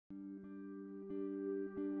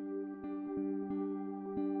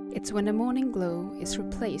It's when the morning glow is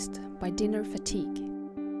replaced by dinner fatigue,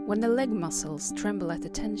 when the leg muscles tremble at the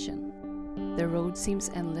tension, the road seems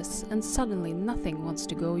endless and suddenly nothing wants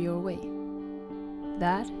to go your way.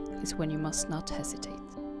 That is when you must not hesitate.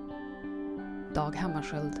 Dag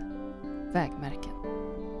Hammarskjöld, Vägmärken.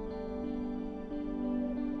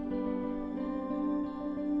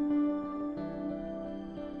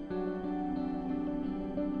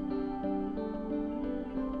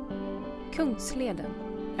 Kungsleden,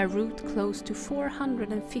 a route close to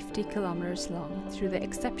 450 kilometers long through the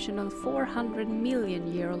exceptional 400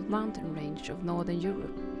 million-year-old mountain range of Northern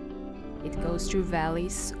Europe. It goes through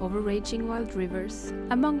valleys, over raging wild rivers,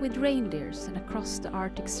 among with reindeers and across the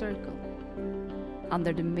Arctic Circle.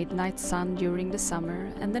 Under the midnight sun during the summer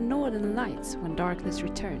and the northern lights when darkness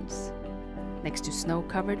returns. Next to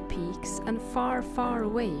snow-covered peaks and far, far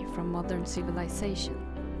away from modern civilization.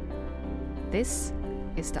 This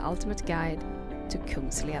is the ultimate guide to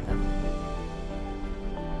Kungsleden.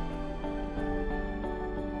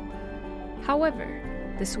 However,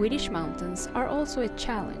 the Swedish mountains are also a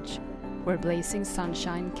challenge, where blazing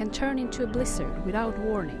sunshine can turn into a blizzard without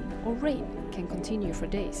warning, or rain can continue for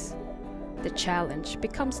days. The challenge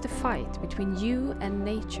becomes the fight between you and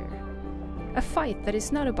nature. A fight that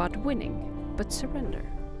is not about winning, but surrender.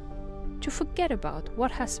 To forget about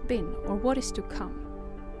what has been or what is to come.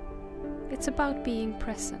 It's about being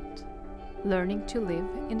present, learning to live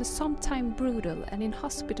in the sometimes brutal and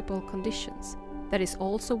inhospitable conditions that is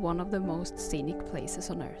also one of the most scenic places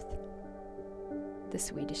on earth. The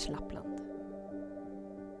Swedish Lapland.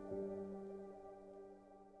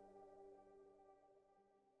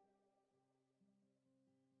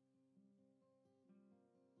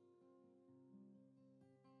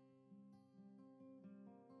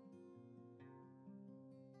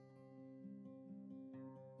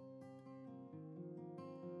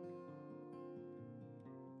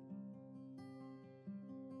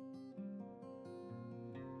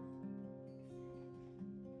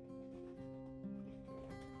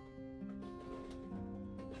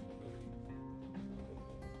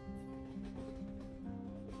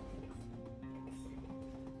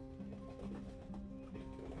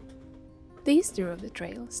 The history of the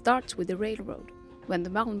trail starts with the railroad, when the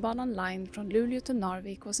Malmbanan line from Luleå to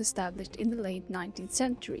Narvik was established in the late 19th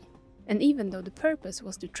century. And even though the purpose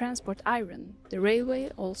was to transport iron, the railway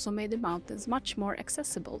also made the mountains much more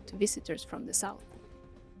accessible to visitors from the south.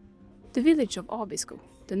 The village of Abisko,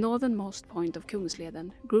 the northernmost point of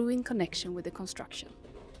Kungsleden, grew in connection with the construction.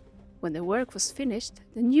 When the work was finished,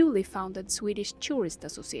 the newly founded Swedish Tourist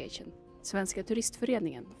Association, Svenska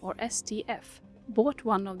Turistföreningen or STF, bought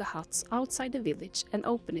one of the huts outside the village and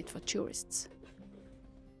opened it for tourists.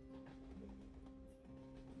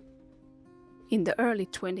 In the early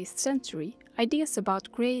 20th century, ideas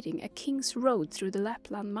about creating a King's Road through the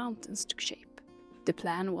Lapland mountains took shape. The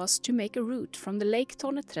plan was to make a route from the Lake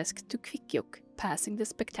Torneträsk to Kvikkjokk, passing the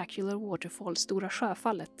spectacular waterfall Stora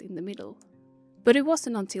Sjöfallet in the middle. But it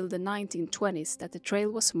wasn't until the 1920s that the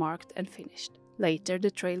trail was marked and finished. Later the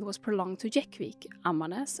trail was prolonged to Jäckvik,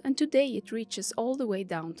 Ammarnäs, and today it reaches all the way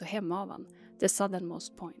down to Hemavan, the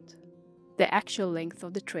southernmost point. The actual length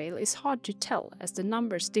of the trail is hard to tell as the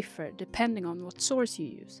numbers differ depending on what source you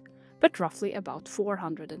use, but roughly about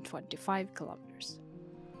 425 kilometers.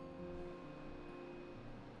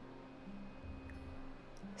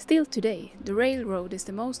 Still today, the railroad is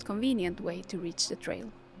the most convenient way to reach the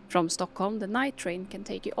trail. From Stockholm, the night train can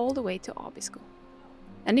take you all the way to Abisko.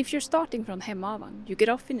 And if you're starting from Hemavan, you get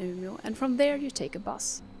off in Umeå and from there you take a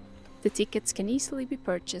bus. The tickets can easily be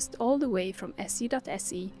purchased all the way from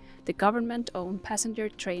SJ.se, the government-owned passenger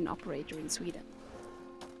train operator in Sweden.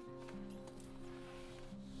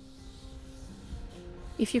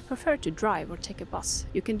 If you prefer to drive or take a bus,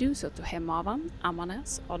 you can do so to Hemavan,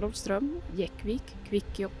 Ammarnäs, Adolfström, Jäckvik,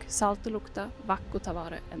 Kvikkjokk, Saltolukta,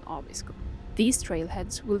 Vakkotavare and Abisko. These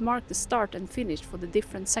trailheads will mark the start and finish for the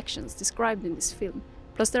different sections described in this film,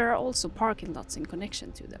 plus there are also parking lots in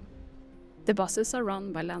connection to them. The buses are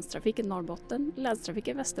run by Länstrafiken Norrbotten,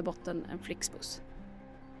 Länstrafiken Västerbotten and Flixbus.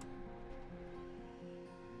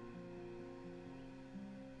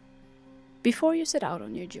 Before you set out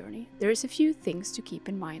on your journey, there is a few things to keep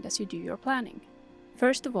in mind as you do your planning.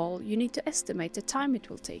 First of all, you need to estimate the time it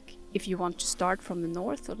will take, if you want to start from the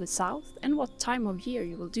north or the south, and what time of year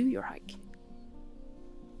you will do your hike.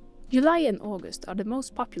 July and August are the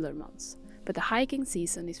most popular months, but the hiking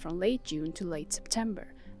season is from late June to late September,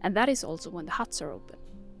 and that is also when the huts are open.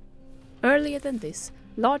 Earlier than this,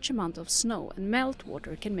 large amount of snow and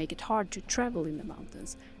meltwater can make it hard to travel in the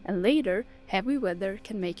mountains, and later, heavy weather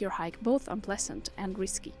can make your hike both unpleasant and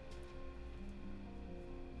risky.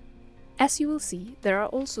 As you will see, there are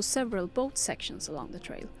also several boat sections along the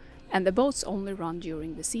trail, and the boats only run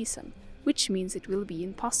during the season, which means it will be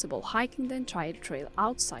impossible hiking the entire trail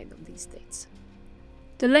outside of these dates.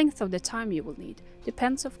 The length of the time you will need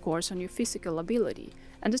depends of course on your physical ability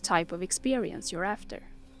and the type of experience you're after.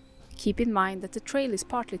 Keep in mind that the trail is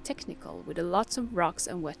partly technical with lots of rocks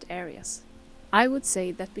and wet areas. I would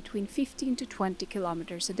say that between 15 to 20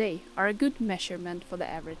 kilometers a day are a good measurement for the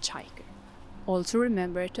average hiker. Also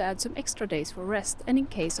remember to add some extra days for rest and in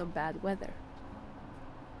case of bad weather.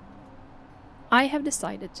 I have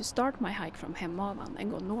decided to start my hike from Hemavan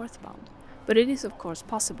and go northbound, but it is of course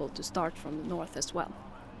possible to start from the north as well.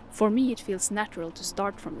 For me it feels natural to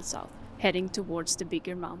start from the south, heading towards the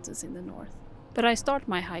bigger mountains in the north. But I start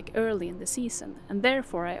my hike early in the season, and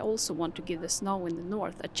therefore I also want to give the snow in the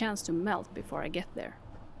north a chance to melt before I get there.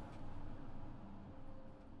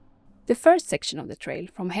 The first section of the trail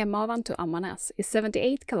from Hemavan to Ammarnäs is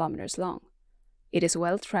 78 kilometers long. It is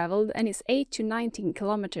well traveled and is 8 to 19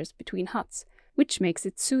 kilometers between huts, which makes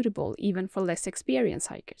it suitable even for less experienced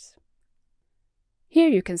hikers. Here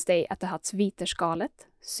you can stay at the huts Viterskalet,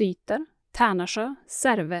 Syter, Tärnasjö,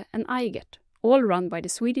 Särve and Eigert, all run by the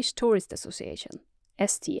Swedish Tourist Association,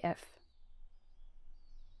 STF.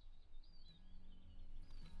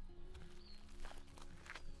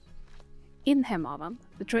 In Hemavan,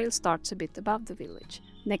 the trail starts a bit above the village,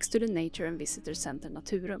 next to the Nature and Visitor Center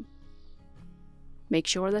Naturum. Make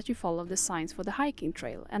sure that you follow the signs for the hiking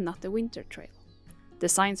trail and not the winter trail. The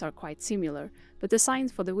signs are quite similar, but the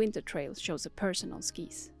signs for the winter trail shows a person on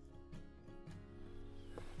skis.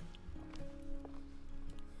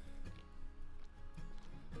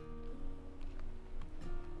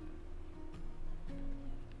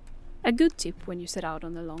 A good tip when you set out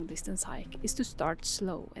on a long-distance hike is to start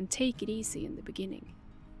slow and take it easy in the beginning.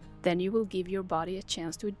 Then you will give your body a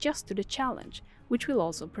chance to adjust to the challenge, which will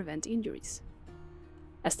also prevent injuries.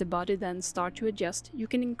 As the body then starts to adjust, you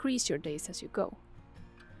can increase your days as you go.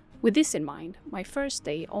 With this in mind, my first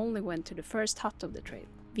day only went to the first hut of the trail,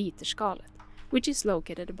 Viterskalet, which is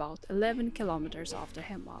located about 11 kilometers after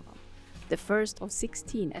Hemavan, the first of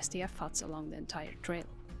 16 STF huts along the entire trail.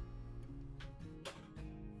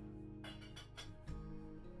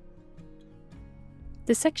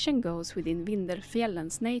 The section goes within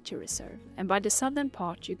Vindelfjällens nature reserve, and by the southern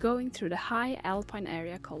part you're going through the high alpine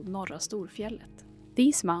area called Norra Storfjället.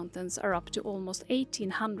 These mountains are up to almost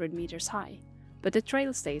 1800 meters high, but the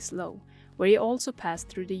trail stays low, where you also pass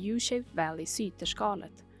through the U-shaped valley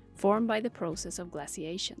Syterskalet, formed by the process of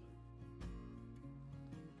glaciation.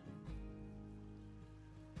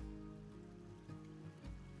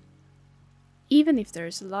 Even if there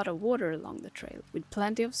is a lot of water along the trail, with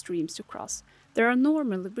plenty of streams to cross, there are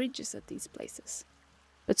normally bridges at these places.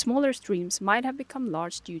 But smaller streams might have become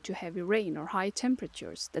large due to heavy rain or high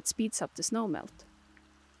temperatures that speeds up the snowmelt.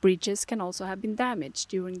 Bridges can also have been damaged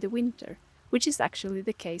during the winter, which is actually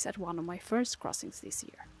the case at one of my first crossings this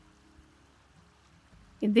year.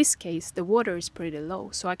 In this case, the water is pretty low,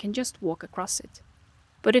 so I can just walk across it.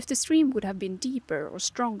 But if the stream would have been deeper or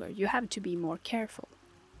stronger, you have to be more careful.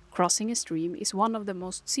 Crossing a stream is one of the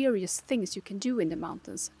most serious things you can do in the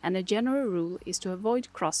mountains, and a general rule is to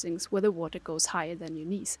avoid crossings where the water goes higher than your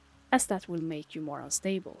knees, as that will make you more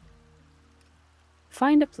unstable.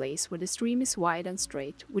 Find a place where the stream is wide and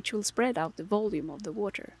straight, which will spread out the volume of the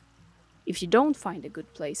water. If you don't find a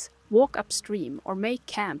good place, walk upstream or make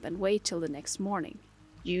camp and wait till the next morning.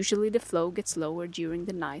 Usually the flow gets lower during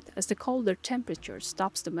the night as the colder temperature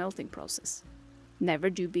stops the melting process.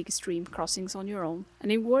 Never do big stream crossings on your own,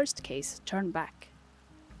 and in worst case, turn back.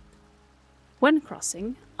 When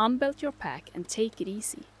crossing, unbelt your pack and take it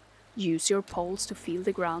easy. Use your poles to feel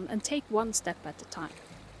the ground and take one step at a time.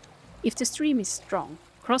 If the stream is strong,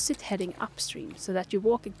 cross it heading upstream so that you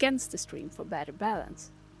walk against the stream for better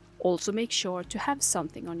balance. Also make sure to have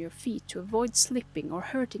something on your feet to avoid slipping or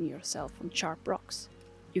hurting yourself on sharp rocks.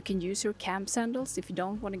 You can use your camp sandals if you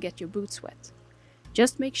don't want to get your boots wet.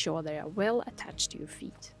 Just make sure they are well attached to your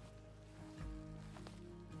feet.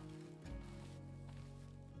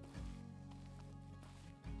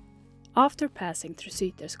 After passing through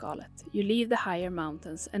Syterskalet, you leave the higher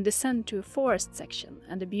mountains and descend to a forest section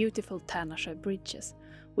and the beautiful Tärnasjö bridges,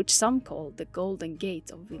 which some call the Golden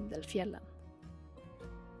Gate of Vindelfjällen.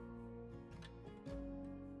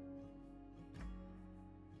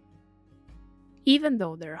 Even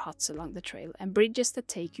though there are huts along the trail and bridges that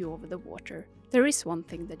take you over the water, there is one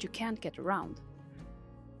thing that you can't get around: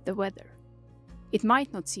 the weather. It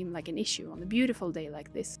might not seem like an issue on a beautiful day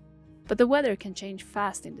like this, but the weather can change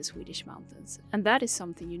fast in the Swedish mountains, and that is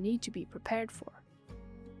something you need to be prepared for.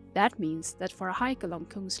 That means that for a hike along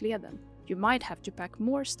Kungsleden, you might have to pack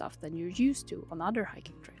more stuff than you're used to on other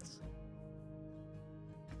hiking trails.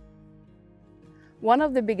 One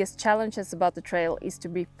of the biggest challenges about the trail is to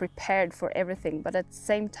be prepared for everything, but at the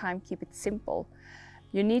same time keep it simple.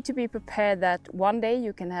 You need to be prepared that one day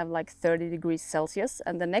you can have like 30 degrees Celsius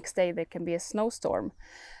and the next day there can be a snowstorm.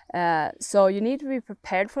 So you need to be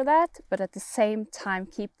prepared for that, but at the same time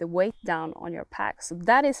keep the weight down on your pack. So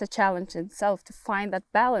that is a challenge in itself, to find that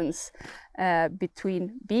balance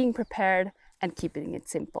between being prepared and keeping it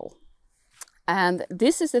simple. And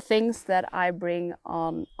this is the things that I bring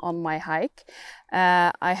on my hike.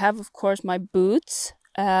 I have, of course, my boots.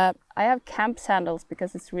 I have camp sandals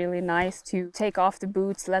because it's really nice to take off the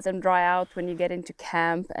boots, let them dry out when you get into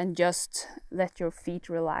camp, and just let your feet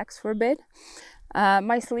relax for a bit.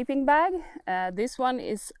 My sleeping bag, this one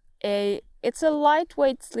is it's a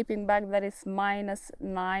lightweight sleeping bag that is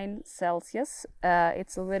 -9 Celsius.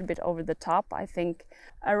 It's a little bit over the top. I think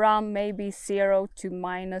around maybe 0 to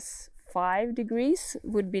 -5 degrees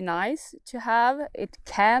would be nice to have. It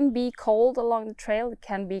can be cold along the trail. It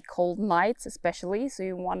can be cold nights especially, so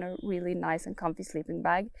you want a really nice and comfy sleeping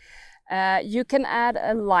bag. You can add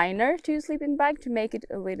a liner to your sleeping bag to make it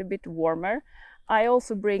a little bit warmer. I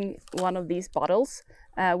also bring one of these bottles,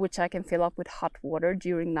 which I can fill up with hot water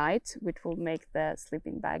during night, which will make the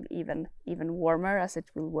sleeping bag even warmer, as it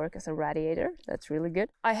will work as a radiator. That's really good.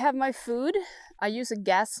 I have my food. I use a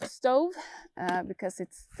gas stove because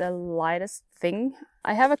it's the lightest thing.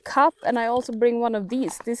 I have a cup, and I also bring one of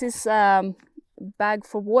these. This is bag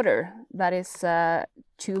for water that is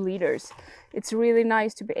 2 liters. It's really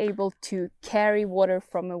nice to be able to carry water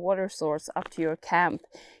from a water source up to your camp.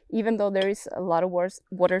 Even though there is a lot of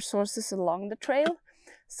water sources along the trail,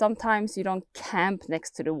 sometimes you don't camp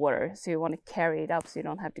next to the water, so you want to carry it up so you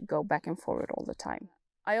don't have to go back and forward all the time.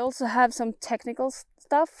 I also have some technical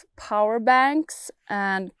stuff, power banks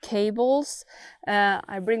and cables.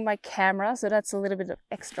 I bring my camera, so that's a little bit of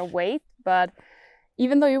extra weight, but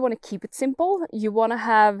even though you want to keep it simple, you want to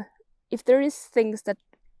have, if there is things that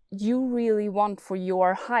you really want for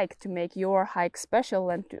your hike to make your hike special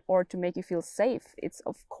and or to make you feel safe, it's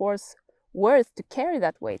of course worth to carry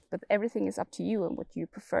that weight, but everything is up to you and what you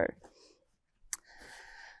prefer.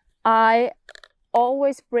 I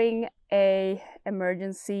always bring a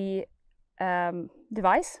emergency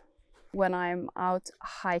device when I'm out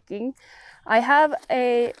hiking. I have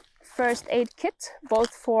a first aid kit,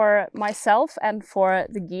 both for myself and for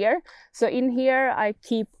the gear. So in here I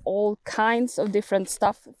keep all kinds of different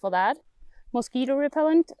stuff for that. Mosquito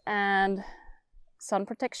repellent and sun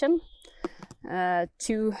protection.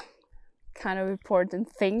 2 kind of important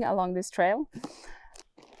thing along this trail.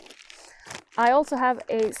 I also have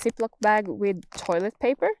a Ziploc bag with toilet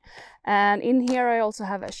paper, and in here I also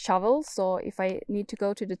have a shovel, so if I need to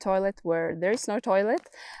go to the toilet where there is no toilet,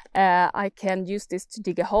 I can use this to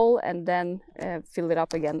dig a hole and then fill it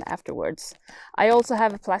up again afterwards. I also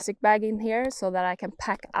have a plastic bag in here so that I can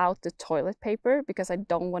pack out the toilet paper, because I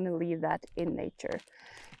don't want to leave that in nature.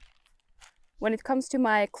 When it comes to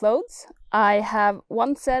my clothes, I have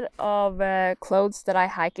one set of clothes that I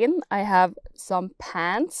hike in. I have some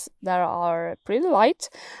pants that are pretty light.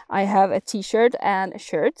 I have a t-shirt and a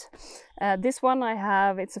shirt. This one I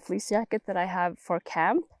have, it's a fleece jacket that I have for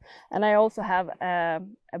camp. And I also have a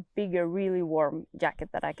bigger, really warm jacket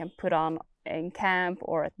that I can put on in camp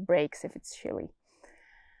or at breaks if it's chilly.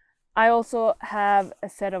 I also have a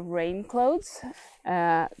set of rain clothes.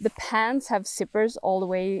 The pants have zippers all the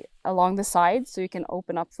way along the sides, so you can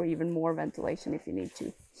open up for even more ventilation if you need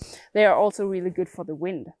to. They are also really good for the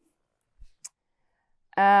wind.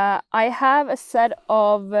 I have a set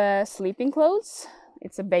of sleeping clothes.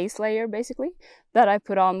 It's a base layer basically that I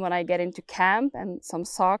put on when I get into camp, and some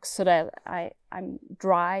socks so that I'm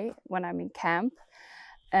dry when I'm in camp.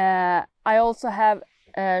 I also have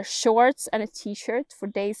shorts and a t-shirt for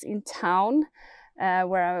days in town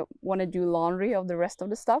where I want to do laundry of the rest of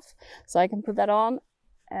the stuff, so I can put that on.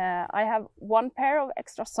 I have 1 pair of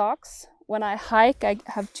extra socks. When I hike, I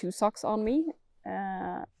have 2 socks on me,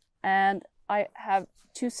 and I have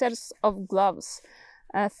 2 sets of gloves,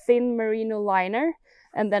 a thin merino liner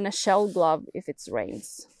and then a shell glove if it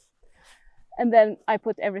rains. And then I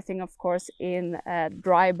put everything, of course, in a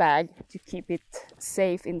dry bag to keep it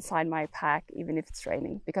safe inside my pack, even if it's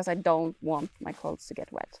raining, because I don't want my clothes to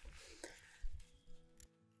get wet.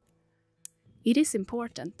 It is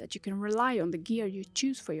important that you can rely on the gear you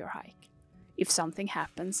choose for your hike. If something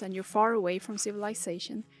happens and you're far away from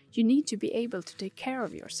civilization, you need to be able to take care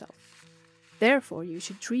of yourself. Therefore, you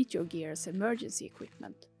should treat your gear as emergency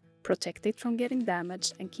equipment, protect it from getting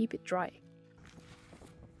damaged and keep it dry.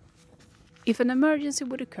 If an emergency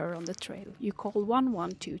would occur on the trail, you call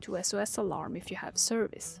 112 to SOS alarm if you have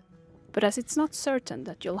service. But as it's not certain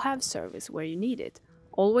that you'll have service where you need it,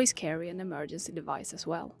 always carry an emergency device as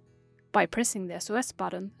well. By pressing the SOS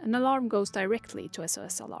button, an alarm goes directly to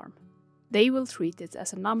SOS alarm. They will treat it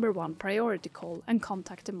as a number 1 priority call and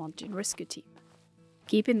contact the mountain rescue team.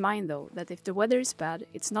 Keep in mind though that if the weather is bad,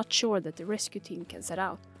 it's not sure that the rescue team can set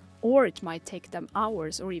out, or it might take them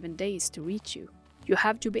hours or even days to reach you. You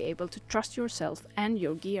have to be able to trust yourself and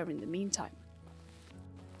your gear in the meantime.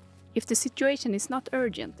 If the situation is not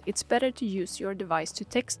urgent, it's better to use your device to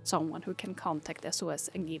text someone who can contact SOS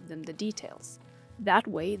and give them the details. That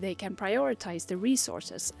way they can prioritize the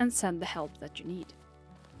resources and send the help that you need.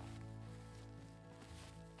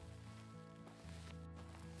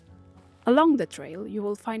 Along the trail you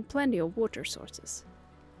will find plenty of water sources.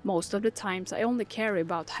 Most of the times I only carry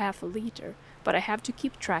about half a liter, but I have to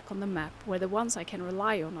keep track on the map where the ones I can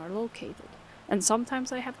rely on are located, and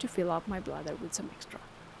sometimes I have to fill up my bladder with some extra.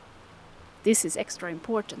 This is extra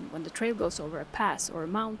important when the trail goes over a pass or a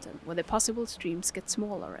mountain where the possible streams get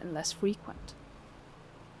smaller and less frequent.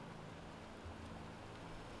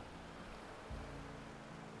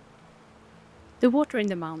 The water in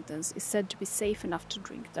the mountains is said to be safe enough to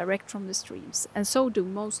drink direct from the streams, and so do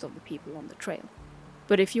most of the people on the trail.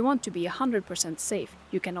 But if you want to be 100% safe,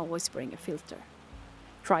 you can always bring a filter.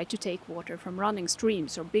 Try to take water from running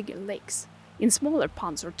streams or bigger lakes. In smaller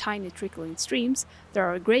ponds or tiny trickling streams, there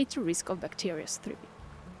are a greater risk of bacteria thriving.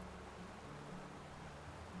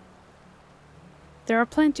 There are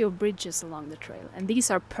plenty of bridges along the trail, and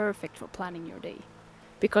these are perfect for planning your day.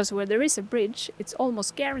 Because where there is a bridge, it's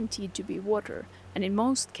almost guaranteed to be water, and in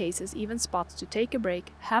most cases even spots to take a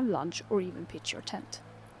break, have lunch, or even pitch your tent.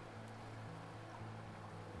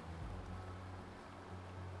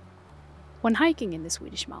 When hiking in the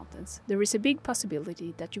Swedish mountains, there is a big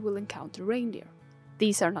possibility that you will encounter reindeer.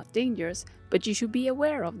 These are not dangerous, but you should be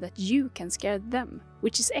aware of that you can scare them,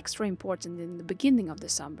 which is extra important in the beginning of the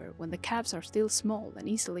summer when the calves are still small and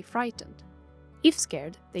easily frightened. If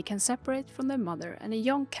scared, they can separate from their mother and a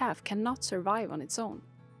young calf cannot survive on its own.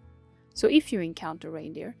 So if you encounter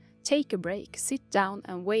reindeer, take a break, sit down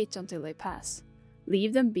and wait until they pass.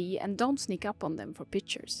 Leave them be and don't sneak up on them for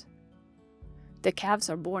pictures. The calves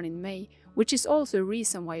are born in May, which is also a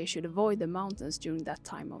reason why you should avoid the mountains during that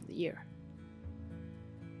time of the year.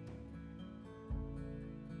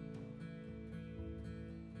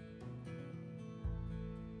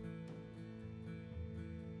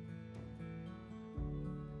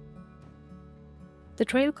 The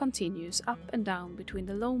trail continues up and down between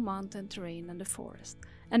the low mountain terrain and the forest,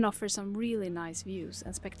 and offers some really nice views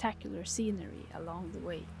and spectacular scenery along the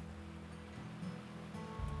way.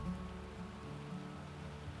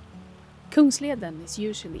 Kungsleden is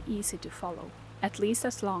usually easy to follow, at least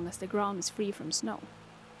as long as the ground is free from snow.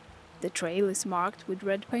 The trail is marked with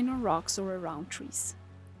red paint on rocks or around trees.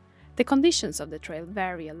 The conditions of the trail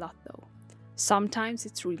vary a lot though. Sometimes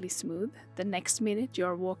it's really smooth, the next minute you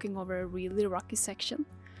are walking over a really rocky section,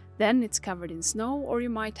 then it's covered in snow or you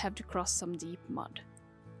might have to cross some deep mud.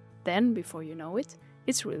 Then, before you know it,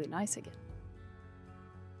 it's really nice again.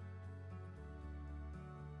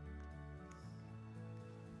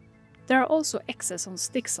 There are also X's on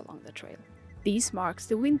sticks along the trail. These marks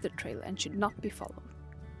the winter trail and should not be followed.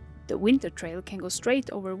 The winter trail can go straight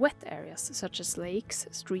over wet areas such as lakes,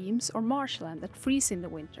 streams or marshland that freeze in the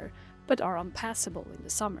winter but are unpassable in the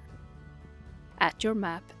summer. At your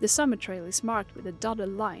map, the summer trail is marked with a dotted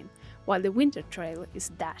line, while the winter trail is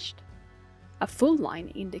dashed. A full line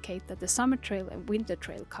indicates that the summer trail and winter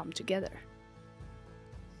trail come together.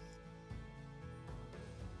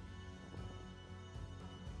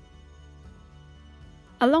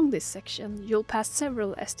 Along this section, you'll pass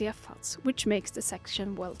several SDF huts, which makes the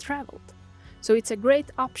section well traveled. So it's a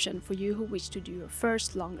great option for you who wish to do your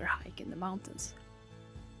first longer hike in the mountains.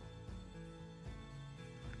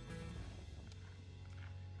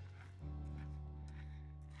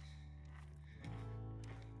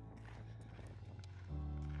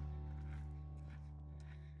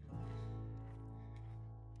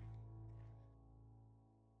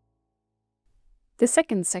 The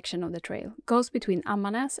second section of the trail goes between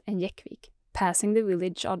Ammarnäs and Jäckvik, passing the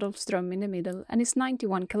village Adolfström in the middle and is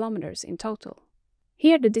 91 kilometers in total.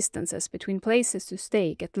 Here the distances between places to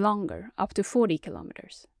stay get longer, up to 40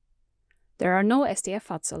 kilometers. There are no SDF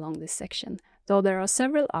huts along this section, though there are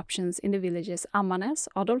several options in the villages Ammarnäs,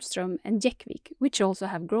 Adolfström and Jäckvik, which also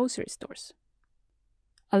have grocery stores.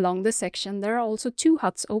 Along the section there are also 2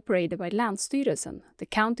 huts operated by Länsstyrelsen, the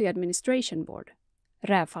county administration board,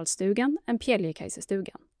 Rävfallstugan and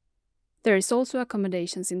Pieljekaisestugan. There is also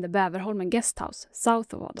accommodations in the Bäverholmen guest house,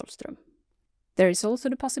 south of Adolfström. There is also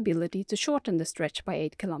the possibility to shorten the stretch by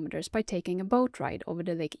 8 kilometers by taking a boat ride over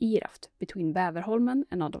the Lake Iraft between Bäverholmen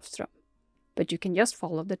and Adolfström. But you can just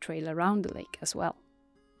follow the trail around the lake as well.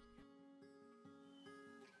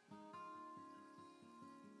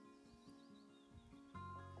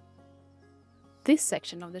 This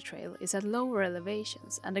section of the trail is at lower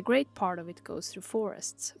elevations, and a great part of it goes through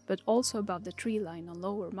forests, but also above the tree line on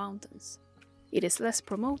lower mountains. It is less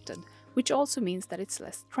promoted, which also means that it's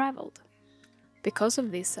less traveled. Because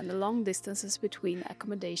of this and the long distances between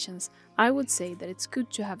accommodations, I would say that it's good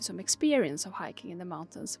to have some experience of hiking in the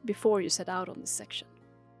mountains before you set out on this section.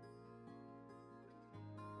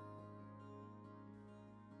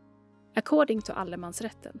 According to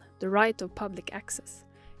allemansrätten, the right of public access,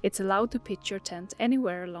 it's allowed to pitch your tent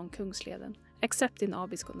anywhere along Kungsleden, except in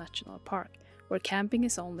Abisko National Park, where camping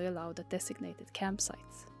is only allowed at designated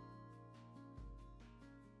campsites.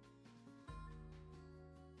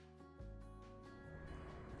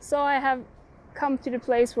 So I have come to the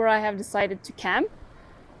place where I have decided to camp,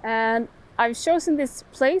 and I've chosen this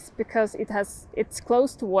place because it's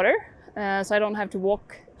close to water, so I don't have to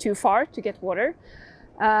walk too far to get water.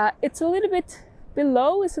 It's a little bit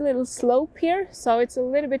below, it's a little slope here, so it's a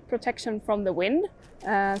little bit protection from the wind.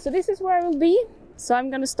 So this is where I will be. So I'm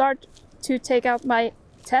going to start to take out my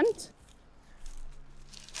tent.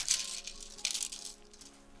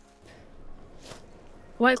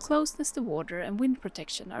 While closeness to water and wind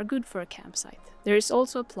protection are good for a campsite, there is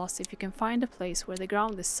also a plus if you can find a place where the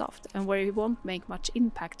ground is soft and where you won't make much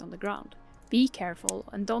impact on the ground. Be careful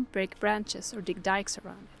and don't break branches or dig dikes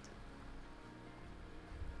around it.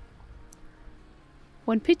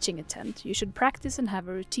 When pitching a tent, you should practice and have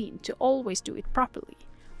a routine to always do it properly,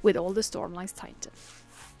 with all the storm lines tightened.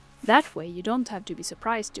 That way you don't have to be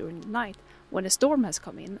surprised during the night when a storm has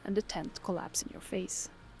come in and the tent collapses in your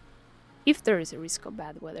face. If there is a risk of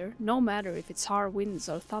bad weather, no matter if it's hard winds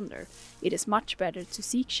or thunder, it is much better to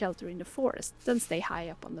seek shelter in the forest than stay high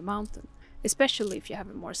up on the mountain, especially if you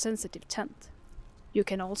have a more sensitive tent. You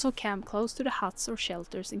can also camp close to the huts or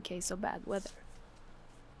shelters in case of bad weather.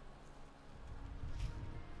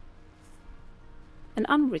 An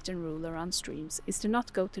unwritten rule around streams is to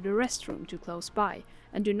not go to the restroom too close by,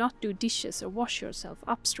 and do not do dishes or wash yourself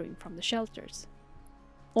upstream from the shelters.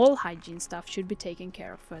 All hygiene stuff should be taken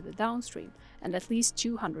care of further downstream and at least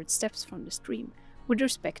 200 steps from the stream, with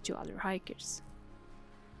respect to other hikers.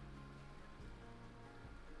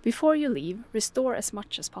 Before you leave, restore as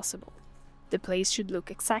much as possible. The place should look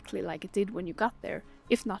exactly like it did when you got there,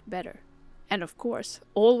 if not better. And of course,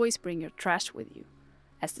 always bring your trash with you.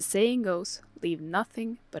 As the saying goes, leave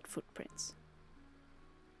nothing but footprints.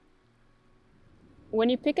 When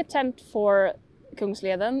you pick a tent for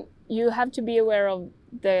Kungsleden, you have to be aware of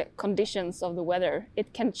the conditions of the weather.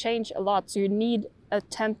 It can change a lot, so you need a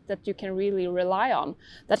tent that you can really rely on,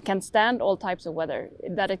 that can stand all types of weather,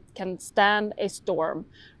 that it can stand a storm,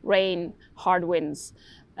 rain, hard winds.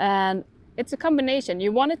 And it's a combination.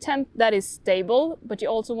 You want a tent that is stable, but you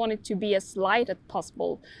also want it to be as light as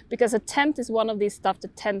possible, because a tent is one of these stuff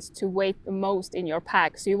that tends to weigh the most in your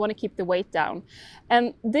pack, so you want to keep the weight down.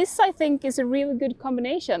 And this, I think, is a really good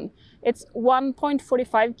combination. It's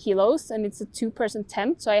 1.45 kilos and it's a 2-person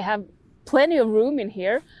tent, so I have plenty of room in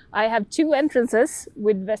here. I have 2 entrances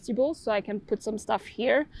with vestibules, so I can put some stuff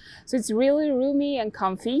here. So it's really roomy and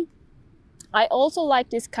comfy. I also like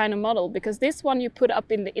this kind of model because this one you put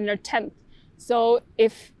up in the inner tent. So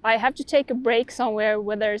if I have to take a break somewhere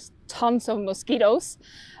where there's tons of mosquitoes,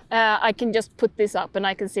 I can just put this up and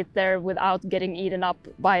I can sit there without getting eaten up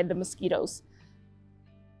by the mosquitoes.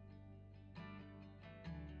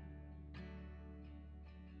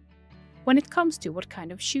 When it comes to what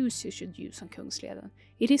kind of shoes you should use on Kungsleden,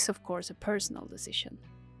 it is of course a personal decision.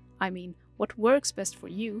 I mean, what works best for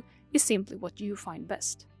you is simply what you find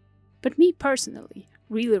best. But me personally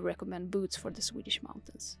really recommend boots for the Swedish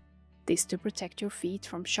mountains. This to protect your feet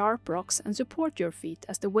from sharp rocks and support your feet,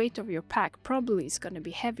 as the weight of your pack probably is going to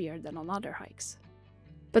be heavier than on other hikes.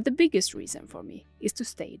 But the biggest reason for me is to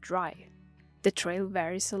stay dry. The trail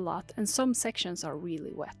varies a lot and some sections are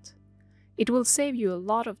really wet. It will save you a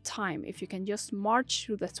lot of time if you can just march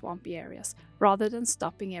through the swampy areas rather than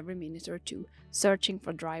stopping every minute or two searching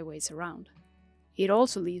for dry ways around. It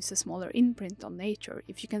also leaves a smaller imprint on nature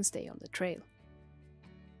if you can stay on the trail.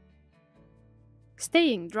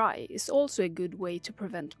 Staying dry is also a good way to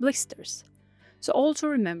prevent blisters. So also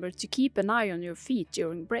remember to keep an eye on your feet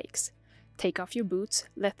during breaks. Take off your boots,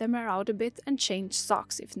 let them air out a bit and change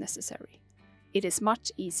socks if necessary. It is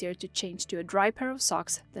much easier to change to a dry pair of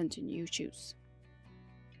socks than to new shoes.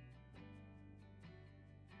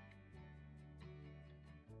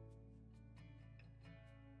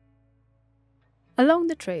 Along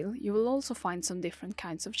the trail you will also find some different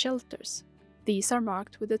kinds of shelters. These are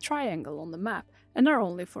marked with a triangle on the map and are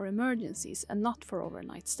only for emergencies and not for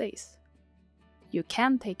overnight stays. You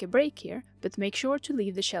can take a break here, but make sure to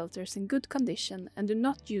leave the shelters in good condition and do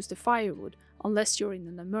not use the firewood unless you're in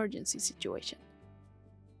an emergency situation.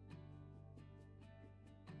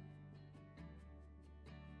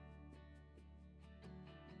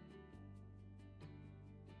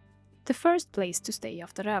 The first place to stay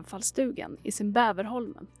after Rävfallstugan is in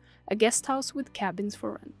Bäverholmen, a guest house with cabins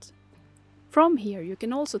for rent. From here you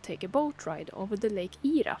can also take a boat ride over the lake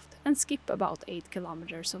Iraft and skip about 8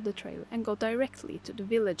 kilometers of the trail and go directly to the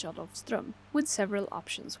village Adolfström with several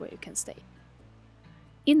options where you can stay.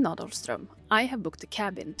 In Adolfström, I have booked a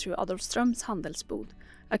cabin through Adolfströms Handelsbod,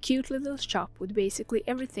 a cute little shop with basically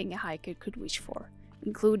everything a hiker could wish for,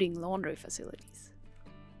 including laundry facilities.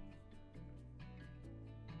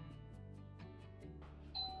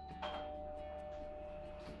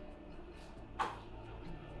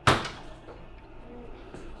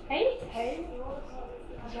 Hej! Hej!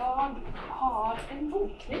 Jag har en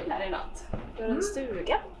bokning här i natt för en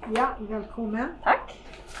stuga. Ja, välkommen. Tack!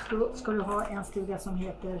 Då ska du ha en stuga som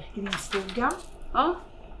heter Grindstugan. Ja.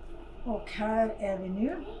 Och här är vi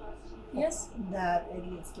nu. Yes. Där är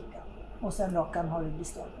Grindstugan. Och sen lakan har du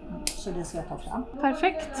beställt. Så det ska jag ta fram.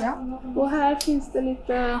 Perfekt! Ja. Och här finns det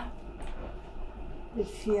lite... Det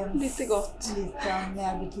finns lite gott. lite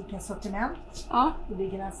närbutikens sortiment. Ja. Det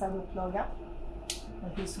blir gränsad upplaga.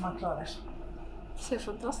 Det finns som man klarar sig. Ser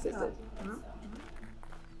fantastiskt ut. Mm.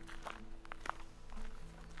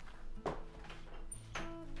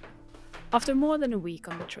 After more than a week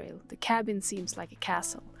on the trail, the cabin seems like a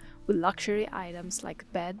castle, with luxury items like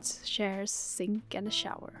beds, chairs, sink and a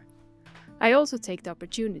shower. I also take the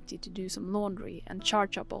opportunity to do some laundry and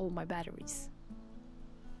charge up all my batteries.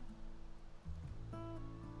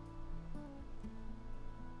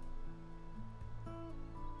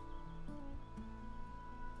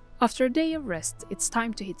 After a day of rest, it's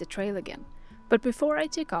time to hit the trail again, but before I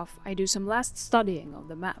take off, I do some last studying of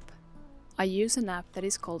the map. I use an app that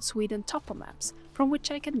is called Sweden Topo Maps, from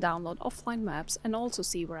which I can download offline maps and also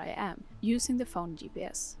see where I am, using the phone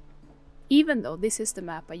GPS. Even though this is the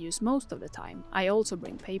map I use most of the time, I also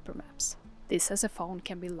bring paper maps. This as a phone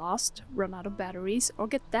can be lost, run out of batteries or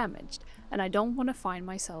get damaged, and I don't want to find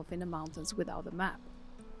myself in the mountains without a map.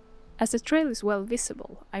 As the trail is well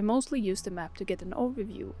visible, I mostly use the map to get an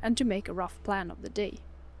overview and to make a rough plan of the day.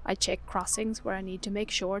 I check crossings where I need to make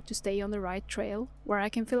sure to stay on the right trail, where I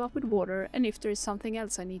can fill up with water and if there is something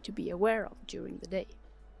else I need to be aware of during the day.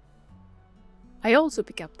 I also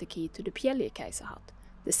pick up the key to the Pjällekaisa hut,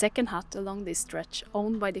 the second hut along this stretch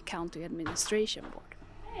owned by the county administration board.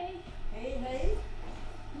 Hej! Hej, hej.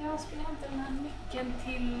 Jag skulle hämta den här nyckeln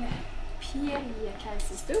till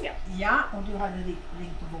Pjällekaisa-stugan. Ja, och du hade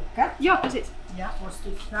ringt och bokat. Ja, precis. Ja, och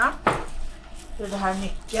styckna. Så det här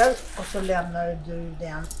nyckeln och så lämnar du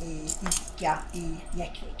den i Ica i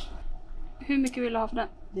Jäckvik. Hur mycket vill du ha för den?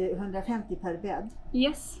 Det är 150 per bädd.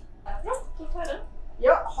 Yes. Ja, då tar jag den.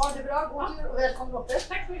 Ja, ha det bra, god tur och välkommen upp.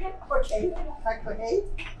 Tack så mycket. Okej, tack och hej.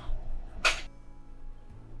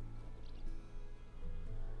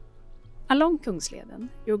 Along Kungsleden,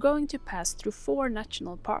 you're going to pass through 4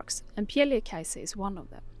 national parks, and Pjällekaisa is one of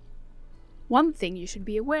them. One thing you should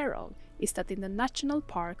be aware of is that in the national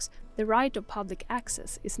parks, the right of public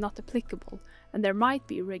access is not applicable, and there might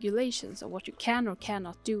be regulations of what you can or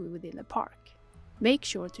cannot do within the park. Make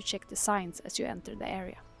sure to check the signs as you enter the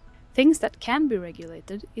area. Things that can be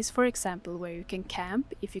regulated is, for example, where you can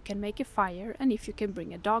camp, if you can make a fire, and if you can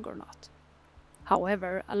bring a dog or not.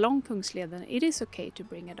 However, along Kungsleden it is okay to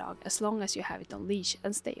bring a dog as long as you have it on leash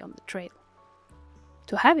and stay on the trail.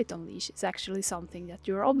 To have it on leash is actually something that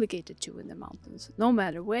you are obligated to in the mountains, no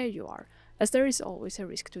matter where you are, as there is always a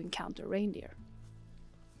risk to encounter reindeer.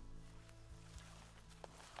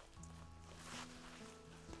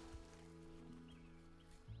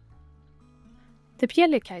 The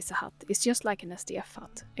Pjällekaisa hut is just like an SDF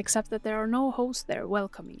hut, except that there are no hosts there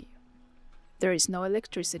welcoming you. There is no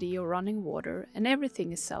electricity or running water, and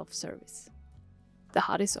everything is self-service. The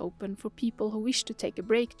hut is open for people who wish to take a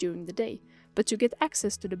break during the day, but to get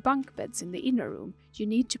access to the bunk beds in the inner room, you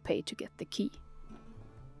need to pay to get the key.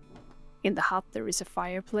 In the hut there is a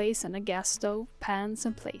fireplace and a gas stove, pans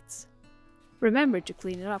and plates. Remember to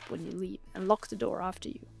clean it up when you leave and lock the door after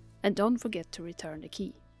you, and don't forget to return the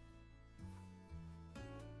key.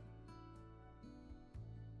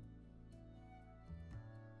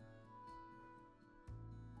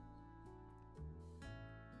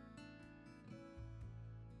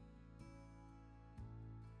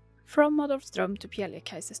 From Modolfström to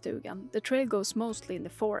Pjällekaiserstugan, the trail goes mostly in the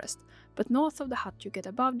forest, but north of the hut you get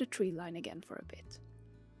above the tree line again for a bit.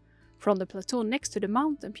 From the plateau next to the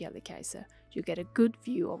mountain Pjällekaiser, you get a good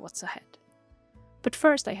view of what's ahead. But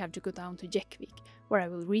first I have to go down to Jäckvik, where I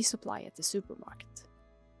will resupply at the supermarket.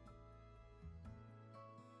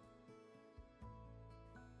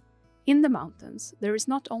 In the mountains, there is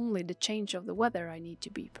not only the change of the weather I need to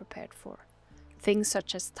be prepared for. Things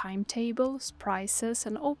such as timetables, prices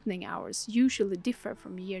and opening hours usually differ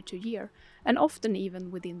from year to year, and often even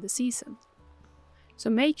within the season. So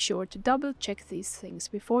make sure to double check these things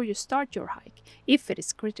before you start your hike, if it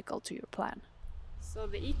is critical to your plan. So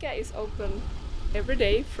the ICA is open every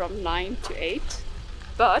day from 9 to 8,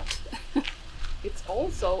 but it's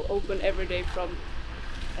also open every day from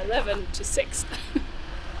 11 to 6.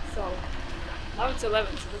 So now it's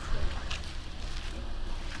 11, so that's good.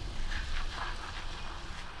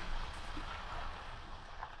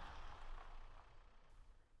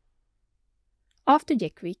 After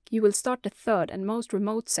Jäckvik, you will start the third and most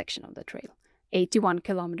remote section of the trail, 81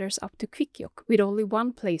 kilometers up to Kvikkjokk, with only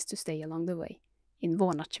one place to stay along the way, in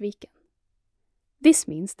Vårnatsviken. This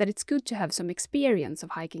means that it's good to have some experience of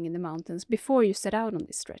hiking in the mountains before you set out on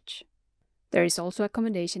this stretch. There is also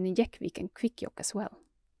accommodation in Jäckvik and Kvikkjokk as well.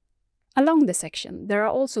 Along the section, there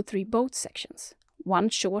are also 3 boat sections, one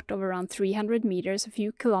short of around 300 meters a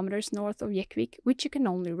few kilometers north of Jäckvik, which you can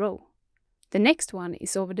only row. The next one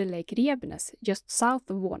is over the lake Rebnes, just south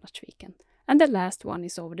of Vårnatsviken, and the last one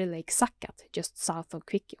is over the lake Sakkat, just south of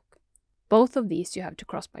Kvikkjokk. Both of these you have to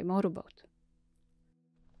cross by motorboat.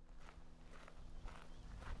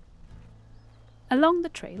 Along the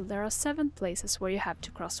trail there are 7 places where you have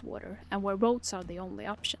to cross water and where boats are the only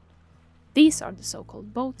option. These are the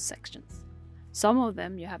so-called boat sections. Some of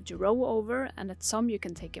them you have to row over, and at some you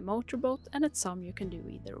can take a motorboat, and at some you can do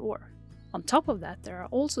either or. On top of that, there are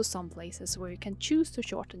also some places where you can choose to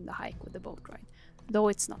shorten the hike with a boat ride, though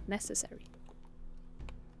it's not necessary.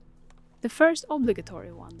 The first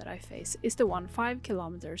obligatory one that I face is the one 5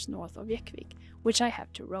 kilometers north of Jäckvik, which I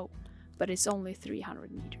have to row, but it's only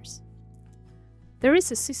 300 meters. There is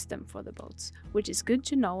a system for the boats, which is good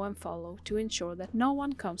to know and follow to ensure that no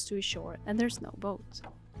one comes to shore and there's no boat.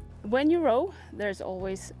 When you row, there's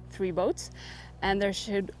always 3 boats, and there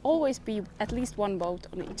should always be at least 1 boat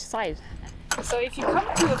on each side. So if you come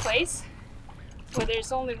to a place where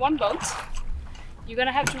there's only 1 boat, you're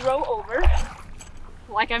gonna have to row over,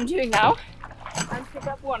 like I'm doing now, and pick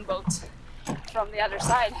up 1 boat from the other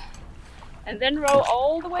side. And then row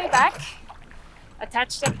all the way back,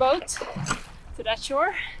 attach that boat to that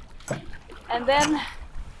shore, and then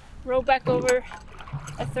row back over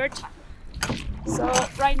a third. So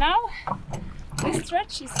right now, this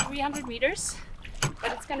stretch is 300 meters,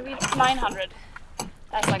 but it's gonna be 900,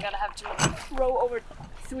 as I'm gonna have to row over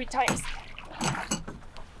 3 times.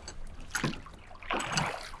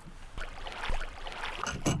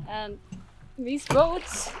 And these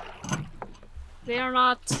boats, they are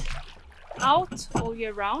not out all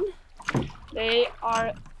year round. They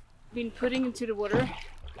are been putting into the water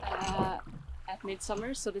at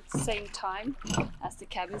midsummer, so it's the same time as the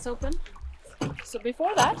cabins open. So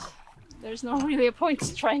before that, there's not really a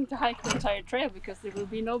point trying to hike the entire trail because there will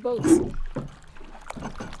be no boats.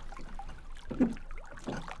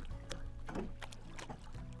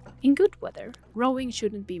 In good weather, rowing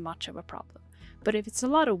shouldn't be much of a problem, but if it's a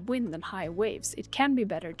lot of wind and high waves, it can be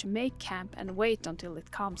better to make camp and wait until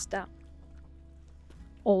it calms down.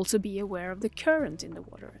 Also be aware of the current in the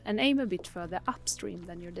water and aim a bit further upstream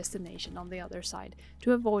than your destination on the other side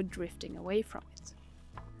to avoid drifting away from it.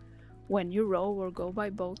 When you row or go by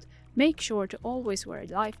boat, make sure to always wear a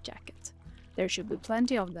life jacket. There should be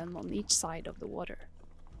plenty of them on each side of the water.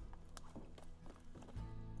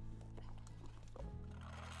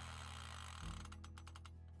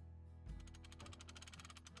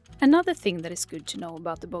 Another thing that is good to know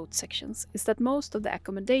about the boat sections is that most of the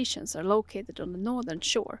accommodations are located on the northern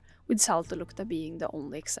shore, with Saltolukta being the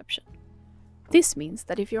only exception. This means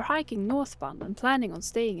that if you're hiking northbound and planning on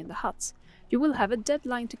staying in the huts, you will have a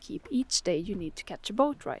deadline to keep each day you need to catch a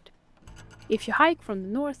boat ride. If you hike from the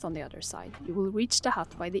north on the other side, you will reach the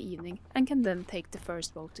hut by the evening and can then take the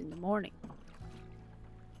first boat in the morning.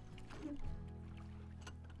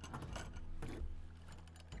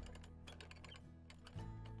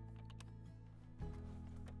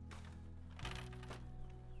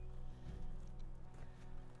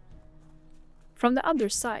 From the other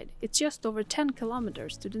side, it's just over 10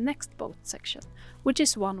 kilometers to the next boat section, which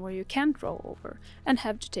is one where you can't row over and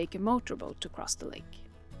have to take a motorboat to cross the lake.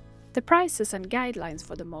 The prices and guidelines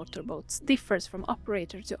for the motorboats differs from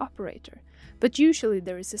operator to operator, but usually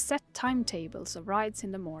there is a set timetables of rides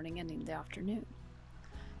in the morning and in the afternoon.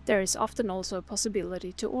 There is often also a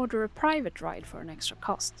possibility to order a private ride for an extra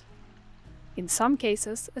cost. In some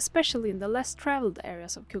cases, especially in the less traveled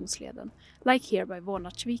areas of Kungsleden, like here by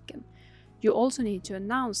Lundhags, you also need to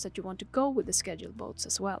announce that you want to go with the scheduled boats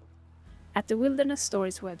as well. At the Wilderness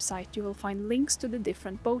Stories website you will find links to the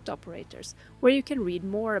different boat operators, where you can read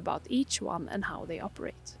more about each one and how they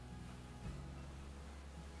operate.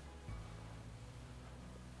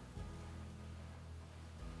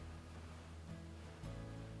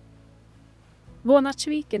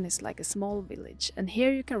 Lundhags is like a small village, and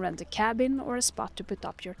here you can rent a cabin or a spot to put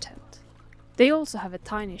up your tent. They also have a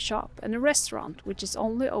tiny shop and a restaurant which is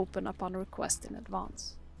only open upon request in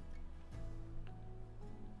advance.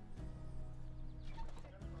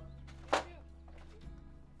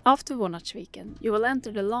 After Lundhags, you will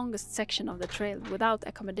enter the longest section of the trail without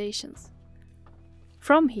accommodations.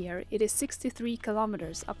 From here it is 63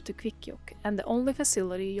 kilometers up to Kvikkjokk, and the only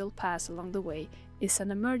facility you'll pass along the way is an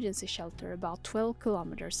emergency shelter about 12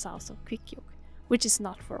 kilometers south of Kvikkjokk, which is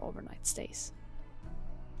not for overnight stays.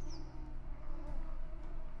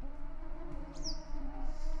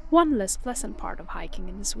 One less pleasant part of hiking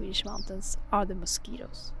in the Swedish mountains are the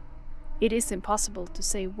mosquitoes. It is impossible to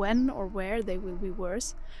say when or where they will be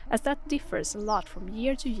worse, as that differs a lot from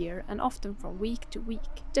year to year and often from week to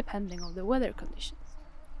week, depending on the weather conditions.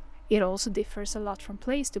 It also differs a lot from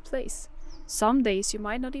place to place. Some days you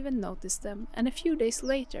might not even notice them, and a few days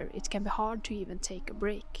later it can be hard to even take a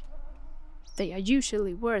break. They are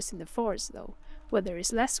usually worse in the forest though, where there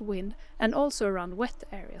is less wind, and also around wet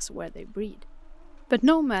areas where they breed. But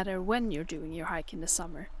no matter when you're doing your hike in the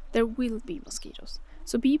summer, there will be mosquitoes,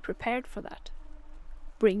 so be prepared for that.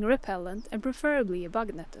 Bring repellent and preferably a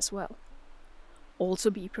bug net as well. Also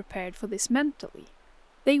be prepared for this mentally.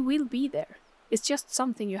 They will be there. It's just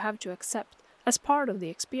something you have to accept as part of the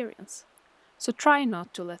experience. So try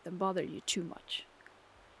not to let them bother you too much.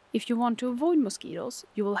 If you want to avoid mosquitoes,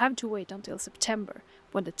 you will have to wait until September,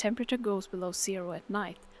 when the temperature goes below zero at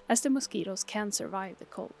night, as the mosquitoes can survive the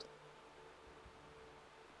cold.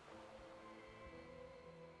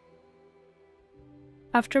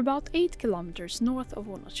 After about 8 kilometers north of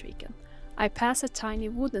Lundhags, I pass a tiny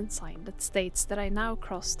wooden sign that states that I now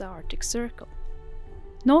cross the Arctic Circle.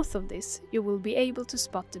 North of this, you will be able to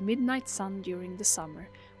spot the midnight sun during the summer,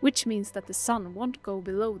 which means that the sun won't go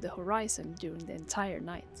below the horizon during the entire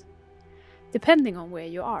night. Depending on where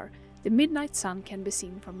you are, the midnight sun can be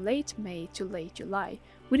seen from late May to late July,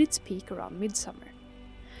 with its peak around midsummer.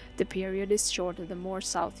 The period is shorter the more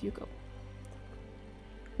south you go.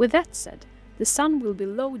 With that said, the sun will be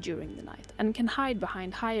low during the night and can hide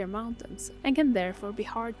behind higher mountains, and can therefore be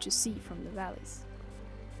hard to see from the valleys.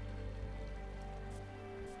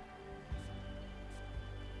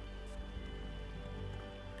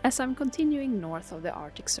 As I'm continuing north of the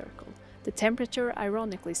Arctic Circle, the temperature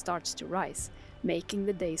ironically starts to rise, making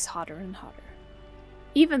the days hotter and hotter.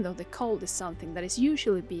 Even though the cold is something that is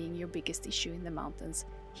usually being your biggest issue in the mountains,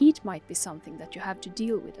 heat might be something that you have to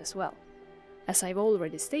deal with as well. As I've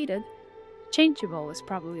already stated, changeable is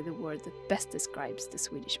probably the word that best describes the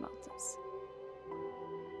Swedish mountains.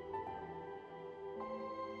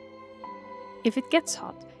 If it gets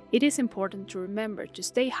hot, it is important to remember to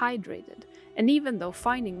stay hydrated, and even though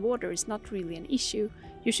finding water is not really an issue,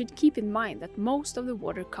 you should keep in mind that most of the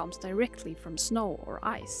water comes directly from snow or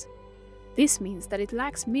ice. This means that it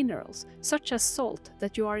lacks minerals, such as salt,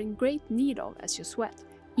 that you are in great need of as you sweat,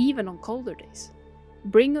 even on colder days.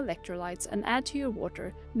 Bring electrolytes and add to your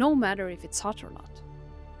water, no matter if it's hot or not.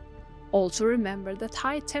 Also remember that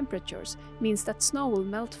high temperatures means that snow will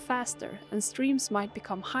melt faster and streams might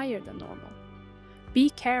become higher than normal. Be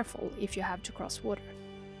careful if you have to cross water.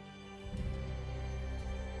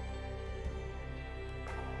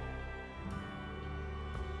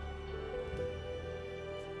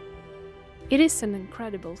 It is an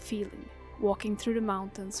incredible feeling, walking through the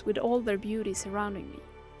mountains with all their beauty surrounding me.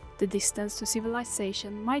 The distance to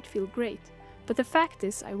civilization might feel great, but the fact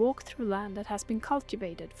is I walk through land that has been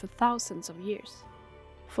cultivated for thousands of years.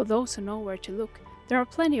 For those who know where to look, there are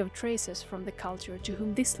plenty of traces from the culture to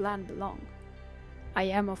whom this land belonged. I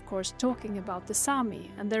am of course talking about the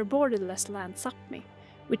Sami and their borderless land Sápmi,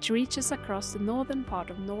 which reaches across the northern part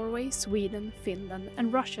of Norway, Sweden, Finland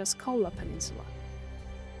and Russia's Kola Peninsula.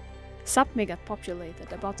 Sápmi got